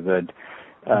taste so good.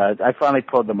 I finally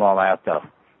pulled them all out, though,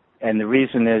 and the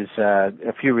reason is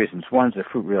a few reasons. One is the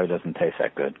fruit really doesn't taste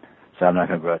that good, so I'm not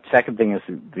going to grow it. Second thing is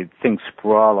the things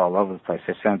sprawl all over the place.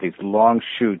 They sound these long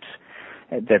shoots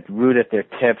that root at their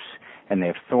tips, and they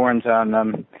have thorns on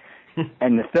them.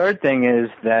 And the third thing is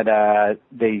that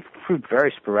they fruit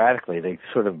very sporadically. They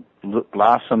sort of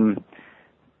blossom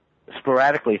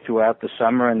sporadically throughout the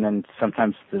summer, and then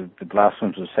sometimes the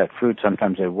blossoms will set fruit,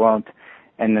 sometimes they won't.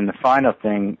 And then the final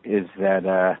thing is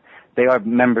that they are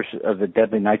members of the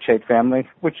deadly nightshade family,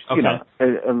 which,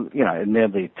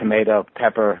 admittedly tomato,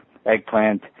 pepper,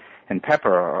 eggplant, and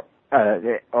pepper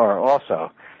are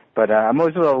also. But I'm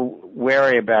always a little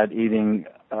wary about eating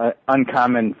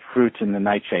uncommon fruits in the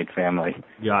nightshade family.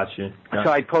 Gotcha. So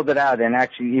I pulled it out, and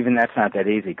actually even that's not that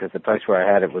easy because the place where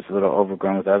I had it was a little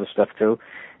overgrown with other stuff too.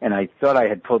 And I thought I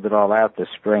had pulled it all out this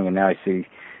spring, and now I see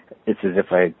it's as if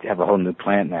I have a whole new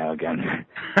plant now again.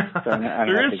 So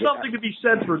there is something to be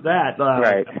said for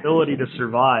that, ability to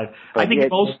survive. But I think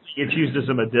mostly it's used as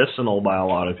a medicinal by a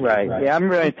lot of people. Right. Yeah, I'm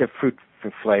really into fruit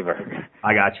for flavor.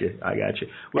 I got you.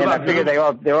 What about I figure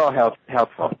they're all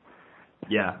healthful.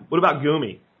 Yeah. What about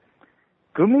gumi?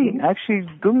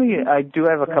 Gumi, I do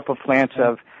have a couple plants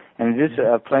of, and it is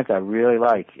a plant I really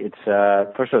like. It's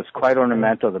first of all, it's quite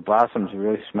ornamental. The blossoms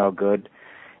really smell good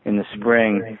in the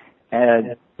spring.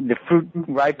 And the fruit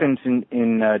ripens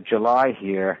in July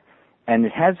here, and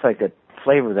it has like a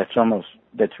flavor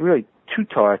that's really too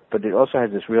tart, but it also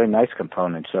has this really nice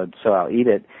component. So I'll eat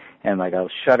it, and like I'll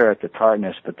shudder at the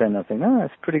tartness, but then I'll think,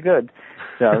 it's pretty good.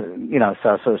 So so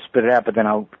I'll sort of spit it out, but then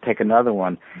I'll take another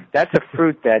one. That's a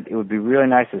fruit that it would be really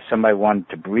nice if somebody wanted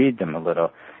to breed them a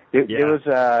little. There was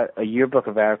a yearbook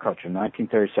of agriculture,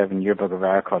 1937 yearbook of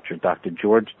agriculture. Dr.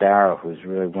 George Darrow, who's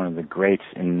really one of the greats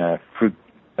in fruit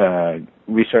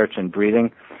research and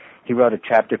breeding. He wrote a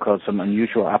chapter called Some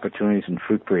Unusual Opportunities in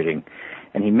Fruit Breeding,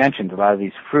 and he mentioned a lot of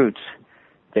these fruits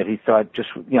that he thought just,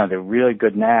 they're really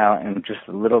good now, and just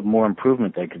a little more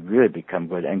improvement, they could really become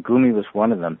good. And gumi was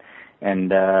one of them.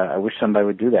 And I wish somebody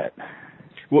would do that.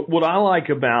 What I like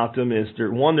about them is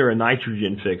they're a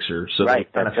nitrogen fixer, so right,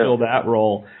 they kind of fill that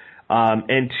role.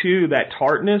 And two, that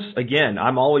tartness. Again,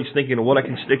 I'm always thinking of what I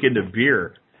can stick into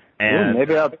beer. And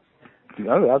maybe I'll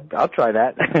try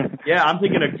that. Yeah, I'm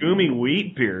thinking a gummy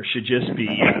wheat beer should just be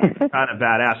kind of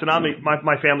badass. And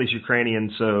my family's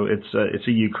Ukrainian, so it's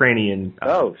a Ukrainian.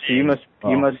 So you must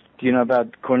do you know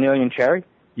about Cornelian cherry?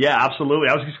 Yeah, absolutely.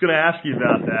 I was just going to ask you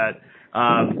about that.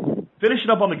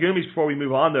 Finishing up on the gummies before we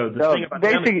move on, though. Thing about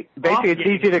basically, it's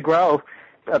easy to grow.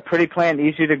 A pretty plant,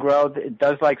 easy to grow. It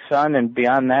does like sun, and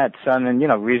beyond that, sun and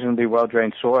reasonably well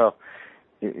drained soil.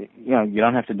 You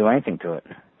don't have to do anything to it.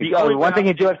 One thing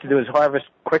you do have to do is harvest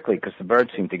quickly because the birds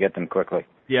seem to get them quickly.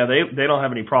 Yeah, they don't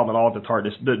have any problem at all with the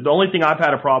tartness. The only thing I've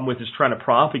had a problem with is trying to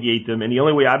propagate them, and the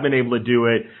only way I've been able to do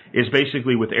it is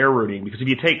basically with air rooting. Because if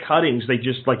you take cuttings, they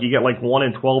just you get 1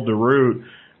 in 12 to root.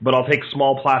 But I'll take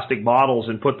small plastic bottles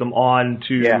and put them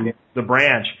onto the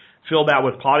branch, fill that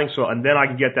with potting soil, and then I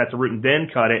can get that to root and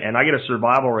then cut it, and I get a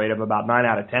survival rate of about 9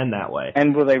 out of 10 that way.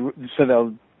 And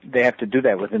they have to do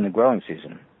that within the growing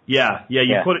season. Yeah. You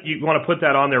want to put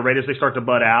that on there right as they start to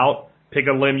bud out. Pick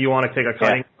a limb you want to take a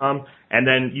cutting from, and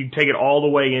then you take it all the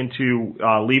way into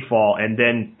leaf fall, and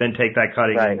then take that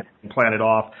cutting and plant it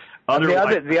off.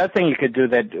 The other thing you could do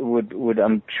that would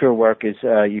I'm sure work is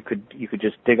you could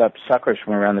just dig up suckers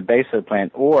from around the base of the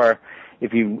plant, or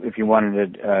if you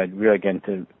wanted to really get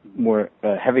into more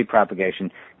heavy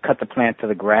propagation, cut the plant to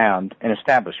the ground, an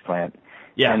established plant.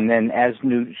 Yeah. And then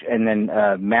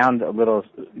mound a little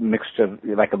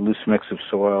like a loose mix of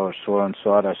soil or soil and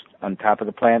sawdust on top of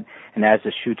the plant. And as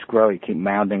the shoots grow, you keep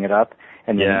mounding it up,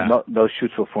 and then those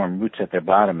shoots will form roots at their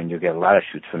bottom, and you'll get a lot of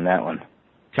shoots from that one.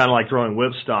 Kind of like throwing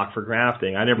whipstock for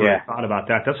grafting. I never really thought about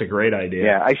that. That's a great idea.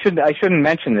 Yeah, I shouldn't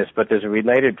mention this, but there's a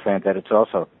related plant that it's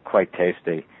also quite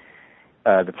tasty.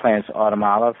 The plant's autumn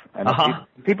olive. And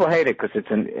people hate it because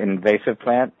it's an invasive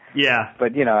plant. Yeah.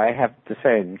 But, I have to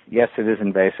say, yes, it is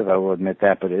invasive. I will admit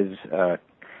that. But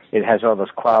it has all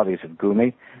those qualities of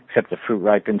gumi, except the fruit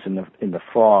ripens in the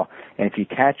fall. And if you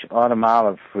catch autumn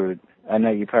olive fruit, I know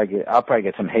I'll probably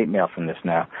get some hate mail from this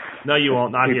now. No, you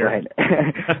won't. Not here.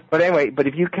 But anyway,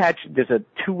 if you catch, there's a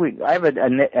 2-week, I have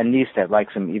a niece that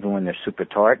likes them even when they're super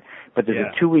tart, but there's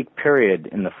a 2-week period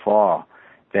in the fall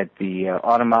that the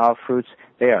autumn olive fruits,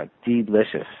 they are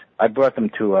delicious. I brought them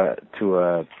to a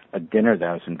dinner that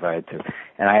I was invited to,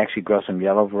 and I actually grow some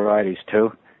yellow varieties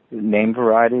too, name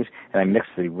varieties, and I mixed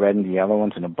the red and the yellow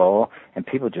ones in a bowl, and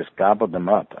people just gobbled them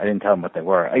up. I didn't tell them what they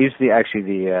were. I used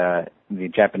the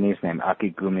Japanese name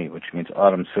akigumi, which means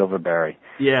autumn silverberry.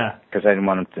 Yeah. Because I didn't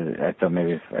want them to. I thought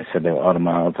maybe if I said they were autumn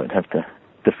olives, I'd have to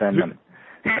defend them.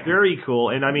 Very cool.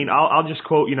 And I mean, I'll just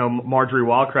quote, Marjorie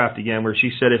Wildcraft again, where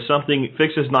she said, if something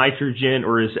fixes nitrogen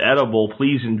or is edible,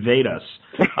 please invade us.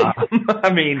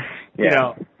 I mean,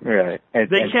 right.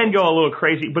 They can go a little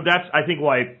crazy, but that's, I think,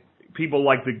 why people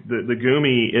like the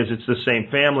gumi is it's the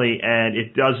same family, and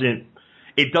it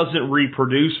doesn't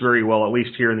reproduce very well, at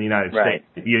least here in the United States.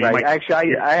 Right.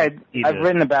 Actually, I've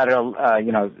written about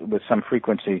it, with some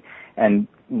frequency, and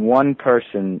one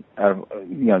person,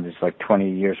 there's like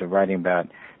 20 years of writing about,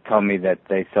 told me that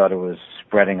they thought it was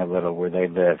spreading a little where they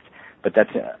lived, but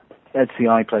that's the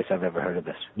only place I've ever heard of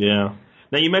this. Yeah.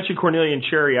 Now you mentioned Cornelian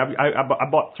cherry. I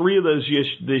bought 3 of those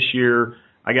this year.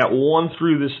 I got one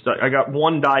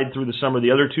died through the summer.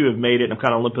 The other 2 have made it, and I'm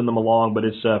kind of limping them along, but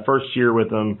it's first year with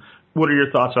them. What are your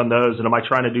thoughts on those? And am I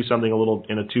trying to do something a little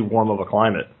in a too warm of a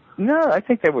climate? No, I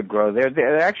think they would grow.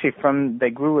 They're actually they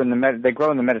grow in the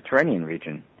Mediterranean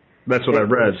region. That's what I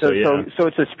read. So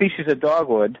it's a species of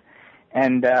dogwood,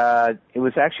 and it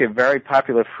was actually a very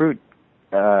popular fruit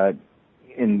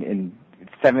in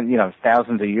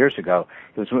thousands of years ago.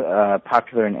 It was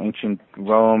popular in ancient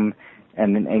Rome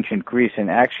and in ancient Greece.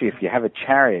 And actually, if you have a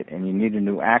chariot and you need a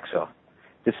new axle,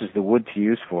 this is the wood to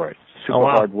use for it. Super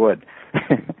hard wood.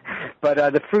 But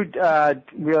the fruit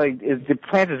the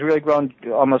plant is really grown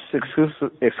almost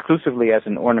exclusively as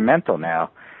an ornamental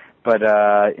now. But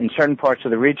in certain parts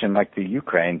of the region, like the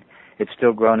Ukraine, it's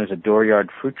still grown as a dooryard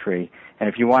fruit tree. And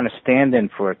if you want a stand-in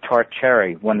for a tart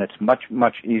cherry, one that's much,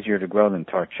 much easier to grow than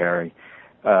tart cherry,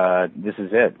 this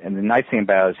is it. And the nice thing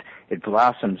about it is it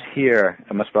blossoms here.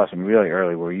 It must blossom really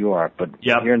early where you are, but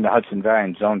here in the Hudson Valley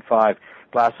in Zone 5,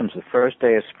 blossoms the first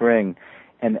day of spring.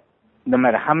 And no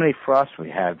matter how many frosts we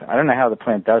have, I don't know how the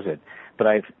plant does it, but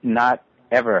I've not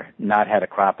ever not had a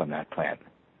crop on that plant.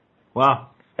 Wow.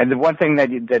 And the one thing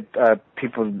that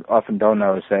people often don't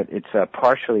know is that it's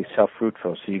partially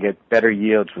self-fruitful, so you get better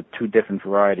yields with 2 different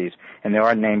varieties, and there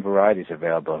are named varieties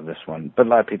available of this one, but a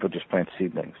lot of people just plant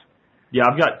seedlings. Yeah,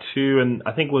 I've got 2, and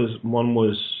I think one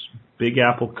was Big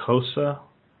Apple Cosa,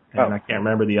 and I can't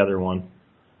remember the other one.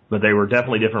 But they were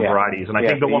definitely different varieties. And I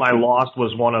think the one I lost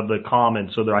was one of the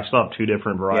common, so I still have two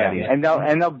different varieties. Yeah,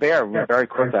 and they'll bear very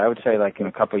quickly. I would say like in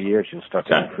a couple of years you'll start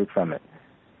getting fruit from it.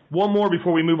 One more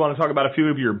before we move on and talk about a few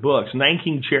of your books.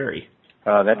 Nanking cherry.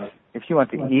 That's if you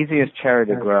want the easiest cherry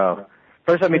to grow.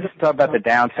 First, let me just talk about the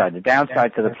downside. The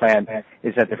downside to the plant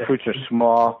is that the fruits are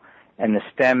small and the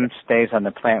stem stays on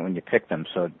the plant when you pick them,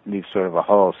 so it leaves sort of a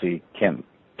hole so you can't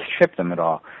ship them at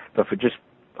all. But for just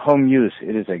home use,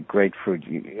 it is a great fruit.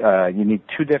 You need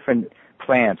two different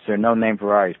plants. There are no named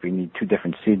varieties, but you need two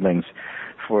different seedlings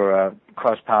for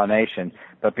cross-pollination.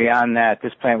 But beyond that,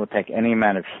 this plant will take any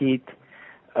amount of heat,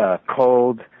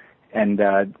 cold, and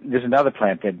there's another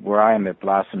plant that where I am, it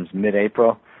blossoms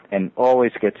mid-April and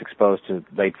always gets exposed to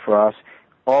late frost.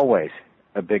 Always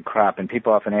a big crop. And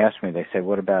people often ask me, they say,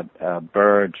 what about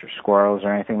birds or squirrels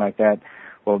or anything like that?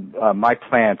 Well, my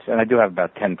plants, and I do have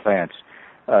about 10 plants,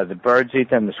 the birds eat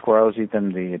them, the squirrels eat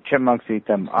them, the chipmunks eat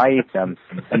them, I eat them,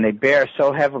 and they bear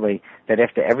so heavily that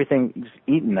after everything's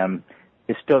eaten them,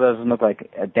 it still doesn't look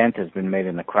like a dent has been made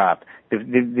in the crop.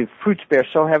 The fruits bear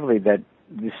so heavily that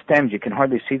the stems, you can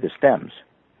hardly see the stems.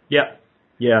 Yeah,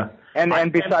 yeah.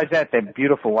 And besides that, they're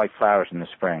beautiful white flowers in the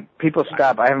spring. People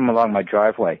stop, I have them along my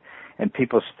driveway, and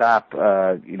people stop,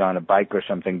 on a bike or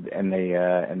something, and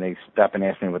they stop and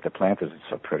ask me what the plant is. It's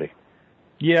so pretty.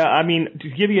 Yeah, I mean, to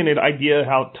give you an idea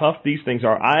how tough these things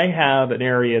are, I have an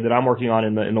area that I'm working on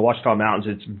in the Ouachita Mountains.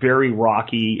 It's very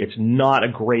rocky. It's not a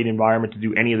great environment to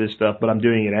do any of this stuff, but I'm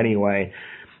doing it anyway.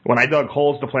 When I dug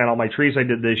holes to plant all my trees I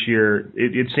did this year,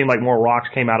 it seemed like more rocks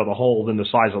came out of the hole than the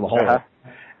size of the hole.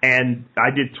 And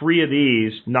I did 3 of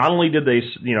these. Not only did they,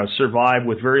 survive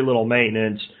with very little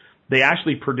maintenance, they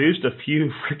actually produced a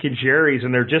few freaking cherries,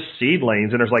 and they're just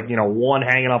seedlings, and there's one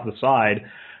hanging off the side.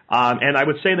 And I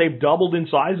would say they've doubled in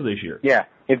size this year. Yeah.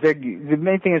 The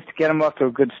main thing is to get them off to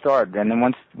a good start, and then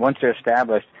once they're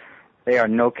established, they are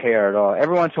no care at all.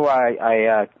 Every once in a while,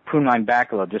 I prune mine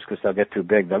back a little just because they'll get too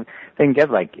big. They can get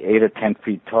like 8 or 10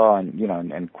 feet tall and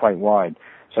and quite wide.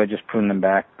 So I just prune them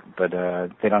back, but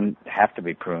they don't have to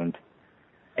be pruned.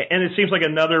 And it seems like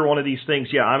another one of these things.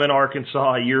 Yeah, I'm in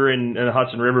Arkansas. You're in the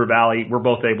Hudson River Valley. We're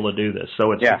both able to do this,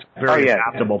 so it's very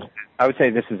adaptable. Yeah. I would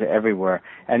say this is everywhere.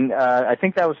 And I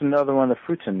think that was another one of the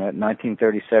fruits in that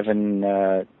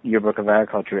 1937 Yearbook of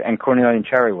Agriculture, and Cornelian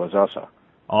cherry was also.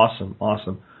 Awesome.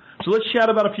 So let's chat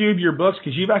about a few of your books,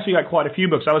 because you've actually got quite a few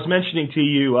books. I was mentioning to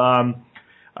you,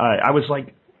 I was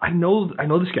like, I know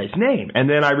this guy's name. And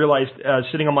then I realized,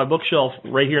 sitting on my bookshelf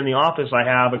right here in the office, I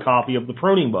have a copy of the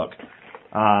pruning book,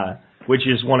 which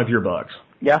is one of your books.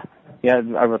 Yeah,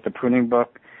 I wrote the pruning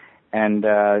book. And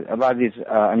a lot of these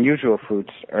unusual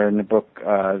fruits are in the book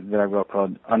that I wrote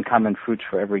called Uncommon Fruits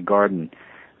for Every Garden.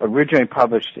 Originally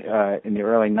published in the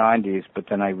early 90s, but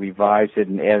then I revised it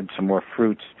and added some more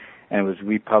fruits, and it was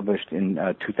republished in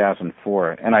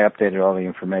 2004. And I updated all the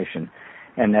information.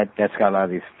 And that's got a lot of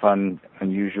these fun,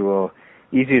 unusual,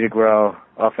 easy to grow,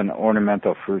 often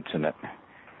ornamental fruits in it.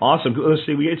 Awesome. Let's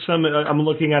see. We get some. I'm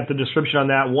looking at the description on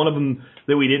that. One of them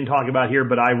that we didn't talk about here,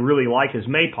 but I really like, is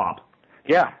maypop.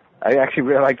 Yeah, I actually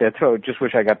really like that too. Just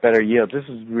wish I got better yields. This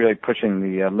is really pushing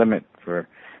the limit for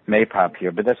maypop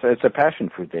here, but it's a passion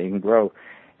fruit that you can grow,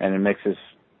 and it makes this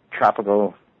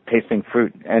tropical tasting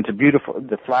fruit. And it's a beautiful.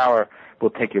 The flower will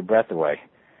take your breath away.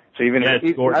 So even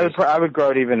I would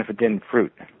grow it even if it didn't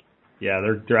fruit. Yeah,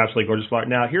 they're absolutely gorgeous flowers.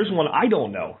 Now here's one I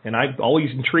don't know, and I'm always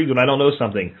intrigued when I don't know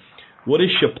something. What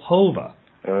is Shapova?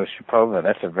 Shapova,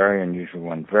 that's a very unusual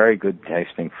one. Very good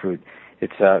tasting fruit.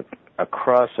 It's a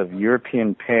cross of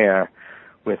European pear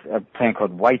with a plant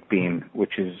called white beam,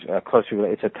 which is closely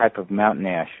related. It's a type of mountain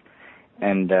ash,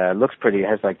 and looks pretty. It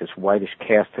has like this whitish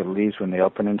cast to the leaves when they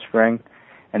open in spring,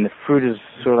 and the fruit is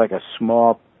sort of like a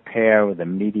small pear with a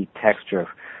meaty texture.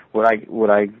 What I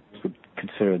would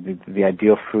consider the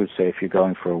ideal fruit, say if you're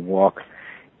going for a walk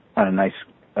on a nice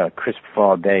crisp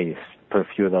fall day, you put a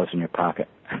few of those in your pocket,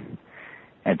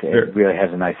 and it really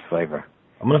has a nice flavor.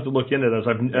 I'm gonna have to look into those.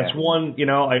 That's one.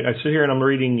 I sit here and I'm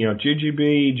reading,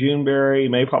 jujube, juneberry,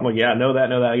 maypop. I'm like, yeah, know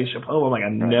that. I get Shapova. I'm like,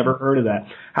 I've never heard of that.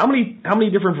 How many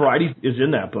different varieties is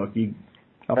in that book?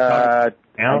 I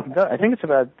think it's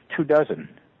about 24.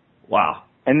 Wow.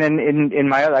 And then in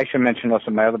my other, I should mention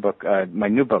also my other book, my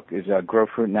new book is Grow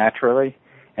Fruit Naturally,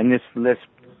 and this lists,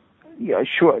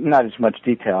 not as much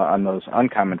detail on those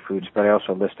uncommon fruits, but I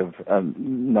also list of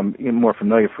more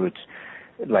familiar fruits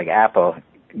like apple,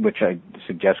 which I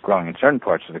suggest growing in certain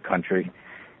parts of the country,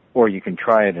 or you can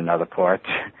try it in other parts.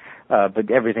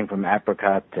 But everything from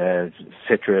apricot to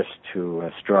citrus to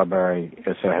strawberry,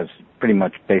 so it has pretty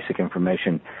much basic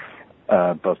information,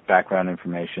 both background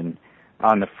information,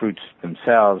 on the fruits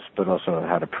themselves, but also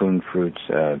how to prune fruits,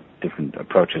 different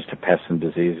approaches to pests and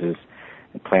diseases,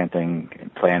 and planting,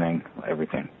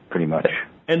 everything, pretty much.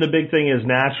 And the big thing is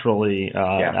naturally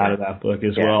out of that book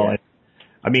as well. Yeah.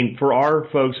 I mean, for our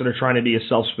folks that are trying to be as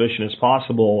self-sufficient as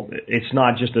possible, it's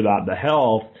not just about the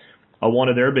health. One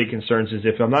of their big concerns is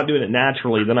if I'm not doing it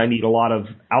naturally, then I need a lot of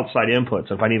outside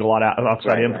inputs. If I need a lot of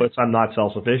outside inputs, I'm not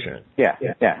self-sufficient. Yeah.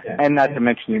 And not to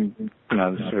mention, you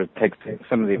know, sort of take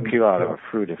some of the appeal out of a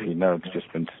fruit if you know it's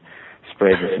just been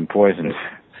sprayed with some poisons.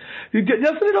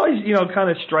 Doesn't it always, you know, kind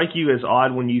of strike you as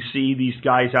odd when you see these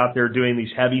guys out there doing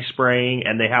these heavy spraying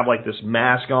and they have like this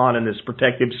mask on and this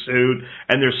protective suit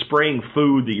and they're spraying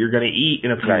food that you're going to eat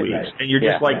in a few weeks. And you're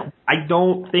just I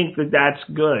don't think that that's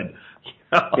good.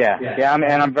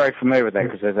 I'm very familiar with that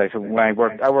because, as I said, when I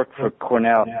worked for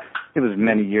Cornell. It was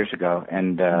many years ago,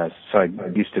 and so I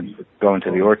used to go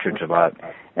into the orchards a lot,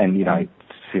 and you know, I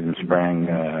see them spraying,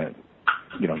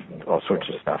 you know, all sorts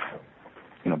of stuff.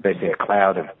 You know, basically a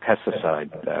cloud of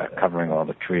pesticide covering all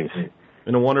the trees.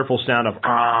 And a wonderful sound of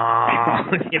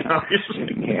you know.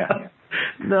 Yeah.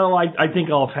 No, I think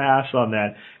I'll pass on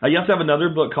that. You have to have another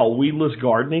book called Weedless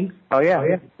Gardening. Oh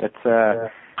yeah.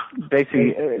 That's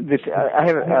basically I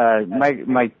have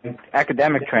my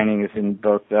academic training is in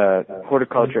both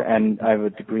horticulture and I have a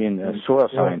degree in soil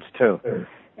science too,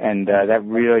 and that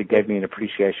really gave me an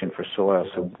appreciation for soil.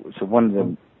 So one of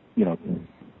the, you know,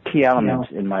 key elements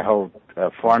in my whole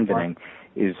farm doing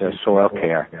is soil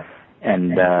care.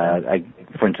 And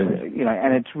for instance, you know,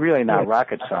 and it's really not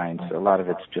rocket science. A lot of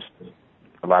it's just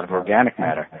a lot of organic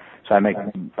matter. So I make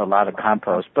a lot of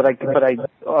compost. But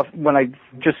when I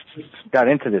just got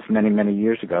into this many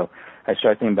years ago, I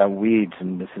started thinking about weeds,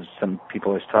 and this is some people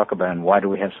always talk about, and why do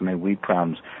we have so many weed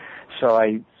problems? So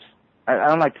I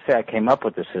don't like to say I came up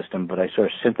with the system, but I sort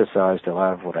of synthesized a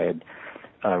lot of what I had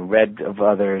read of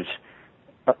others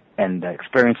and the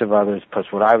experience of others, plus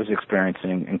what I was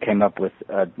experiencing, and came up with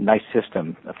a nice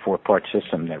system, a 4-part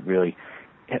system that really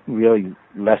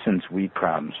lessens weed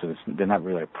problems. So they're not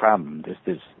really a problem.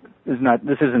 This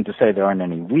isn't to say there aren't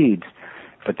any weeds,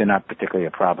 but they're not particularly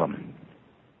a problem.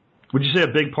 Would you say a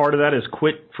big part of that is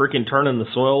quit freaking turning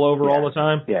the soil over all the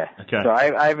time? Yeah. Okay. So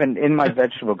I have in my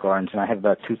vegetable gardens, and I have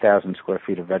about 2,000 square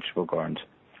feet of vegetable gardens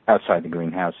outside the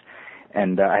greenhouse,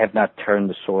 and I have not turned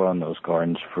the soil in those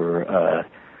gardens for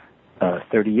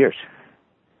 30 years.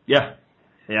 Yeah.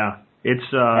 It's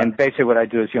and basically what I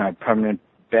do is, you know, I have permanent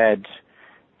beds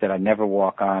that I never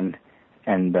walk on,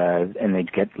 and they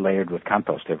get layered with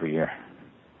compost every year.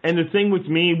 And the thing with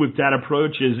me with that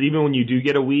approach is even when you do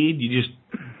get a weed, you just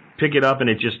pick it up and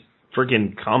it just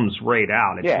freaking comes right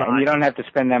out. It's not, and you don't have to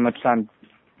spend that much time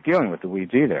dealing with the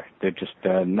weeds either. They're just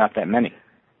not that many.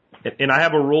 And I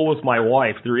have a rule with my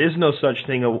wife. There is no such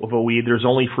thing of a weed. There's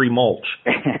only free mulch.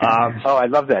 Oh, I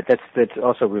love that. That's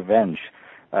also revenge.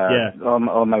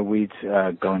 All my weeds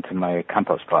go into my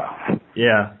compost pile.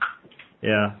 Yeah.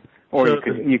 Or so,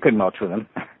 you could mulch with them.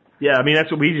 Yeah, I mean,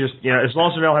 that's what we just, you know, as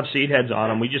long as they don't have seed heads on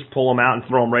them, we just pull them out and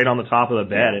throw them right on the top of the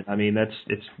bed. I mean,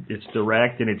 it's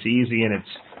direct and it's easy, and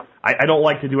I don't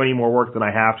like to do any more work than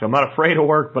I have to. I'm not afraid of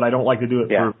work, but I don't like to do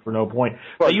it for no point.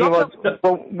 Well,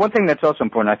 one thing that's also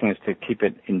important, I think, is to keep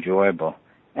it enjoyable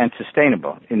and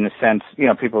sustainable in the sense, you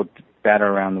know, people batter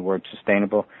around the word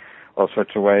sustainable all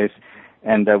sorts of ways.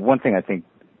 And one thing I think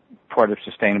part of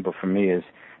sustainable for me is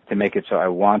to make it so I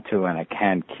want to and I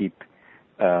can keep,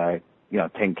 you know,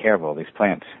 taking care of all these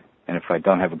plants. And if I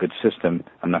don't have a good system,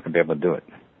 I'm not going to be able to do it.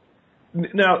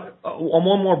 Now, on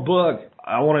one more book,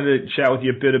 I wanted to chat with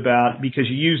you a bit about, because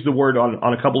you used the word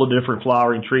on a couple of different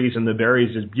flowering trees, and the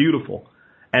berries is beautiful.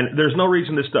 And there's no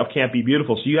reason this stuff can't be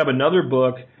beautiful. So you have another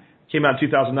book, came out in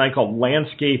 2009, called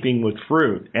Landscaping with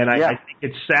Fruit. And I think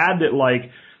it's sad that, like,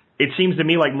 it seems to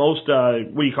me like most,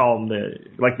 what do you call them,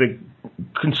 the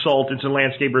consultants and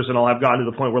landscapers and all have gotten to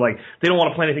the point where, like, they don't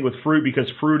want to plant anything with fruit because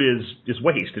fruit is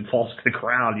waste. It falls to the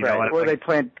ground, you know. Or they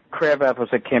plant crab apples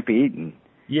that can't be eaten.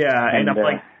 Yeah, and I'm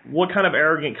like, what kind of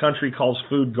arrogant country calls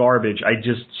food garbage?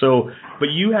 But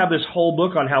you have this whole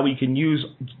book on how we can use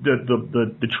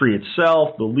the tree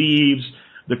itself, the leaves,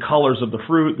 the colors of the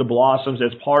fruit, the blossoms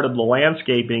as part of the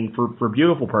landscaping for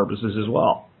beautiful purposes as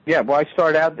well. Yeah, well, I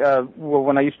started out,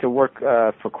 when I used to work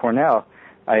for Cornell,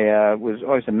 I was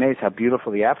always amazed how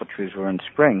beautiful the apple trees were in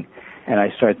spring. And I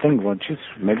started thinking, well, geez,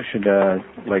 maybe I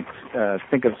should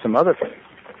think of some other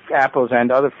apples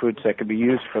and other fruits that could be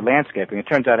used for landscaping. It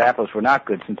turns out apples were not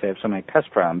good since they have so many pest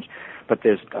problems, but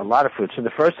there's a lot of fruits. So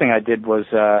the first thing I did was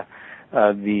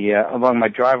along my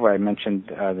driveway I mentioned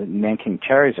the Nanking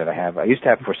cherries that I have. I used to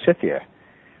have forsythia.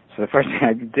 So the first thing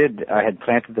I did, I had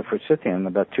planted the forsythia, and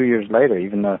about 2 years later,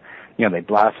 even though, they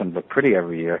blossomed, look pretty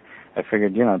every year, I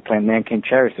figured, plant Nanking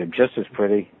cherries, they're just as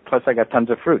pretty, plus I got tons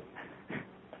of fruit.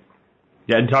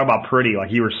 Yeah, and talk about pretty,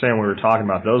 like you were saying we were talking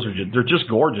about, they're just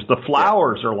gorgeous. The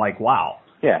flowers are like, wow.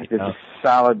 Yeah, it's just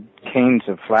solid canes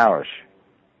of flowers.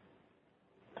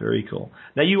 Very cool.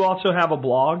 Now, you also have a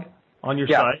blog on your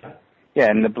site? Yeah,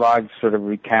 and the blog sort of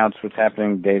recounts what's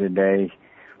happening day to day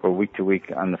or week to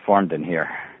week on the farm in here.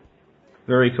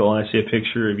 Very cool. I see a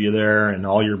picture of you there and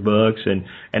all your books, and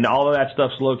all of that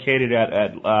stuff's located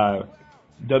at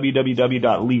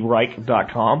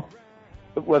www.reich.com.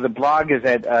 Well, the blog is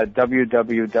at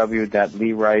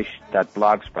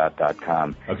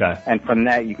www.reich.blogspot.com. Okay. And from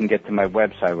that, you can get to my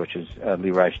website, which is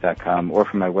reich.com, or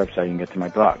from my website, you can get to my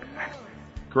blog.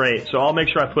 Great. So I'll make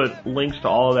sure I put links to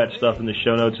all of that stuff in the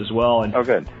show notes as well. And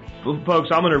good.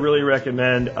 Folks, I'm going to really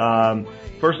recommend,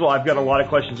 first of all, I've got a lot of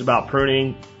questions about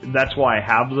pruning. That's why I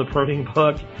have the pruning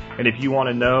book. And if you want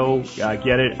to know,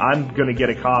 get it. I'm going to get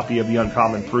a copy of the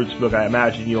Uncommon Fruits book. I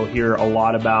imagine you'll hear a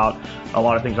lot about a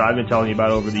lot of things I've been telling you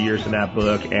about over the years in that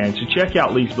book. And so check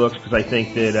out Lee's books, because I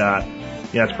think that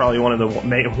it's probably one of the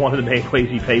main ways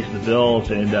he pays the bills,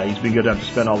 and he's been good enough to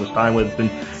spend all this time with us. And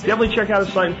definitely check out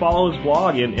his site and follow his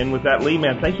blog. And with that, Lee,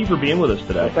 man, thank you for being with us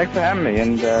today. Well, thanks for having me.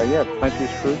 And plenty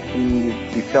of fruits,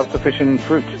 and be self-sufficient in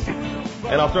fruits.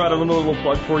 And I'll throw out a little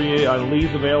plug for you.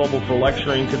 Lee's available for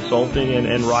lecturing, consulting,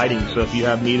 and writing. So if you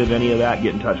have need of any of that,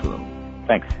 get in touch with him.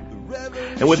 Thanks.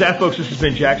 And with that, folks, this has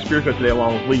been Jack Spirko today,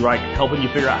 along with Lee Reich, helping you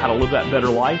figure out how to live that better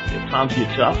life if times get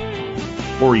tough,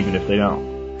 or even if they don't.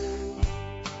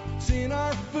 It's in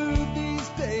our food these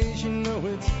days,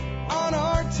 it's on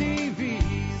our TVs.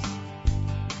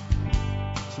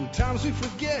 Sometimes we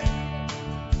forget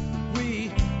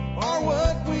we are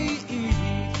what we eat.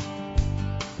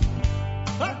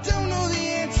 I don't know the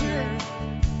answer.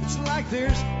 It's like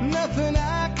there's nothing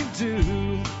I can do.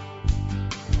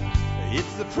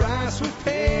 It's the price we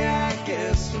pay, I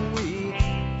guess, when we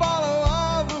follow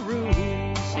all the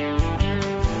rules.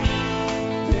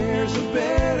 There's a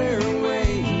better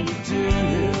way to do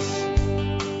this.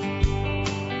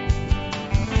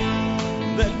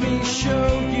 Let me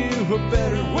show you a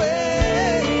better way.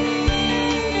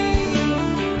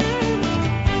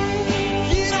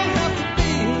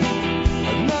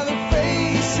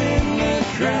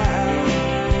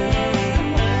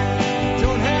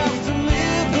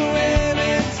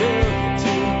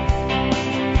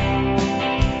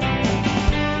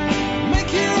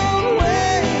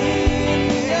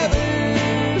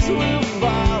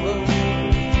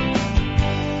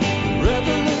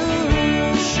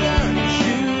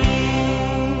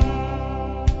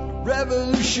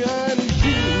 Revolution is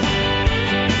you.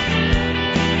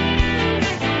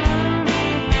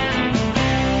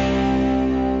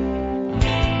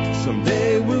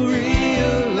 Someday we'll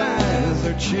realize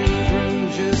our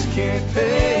children just can't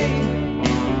pay.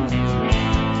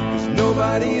 'Cause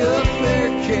nobody up there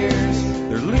cares.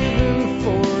 They're living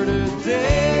for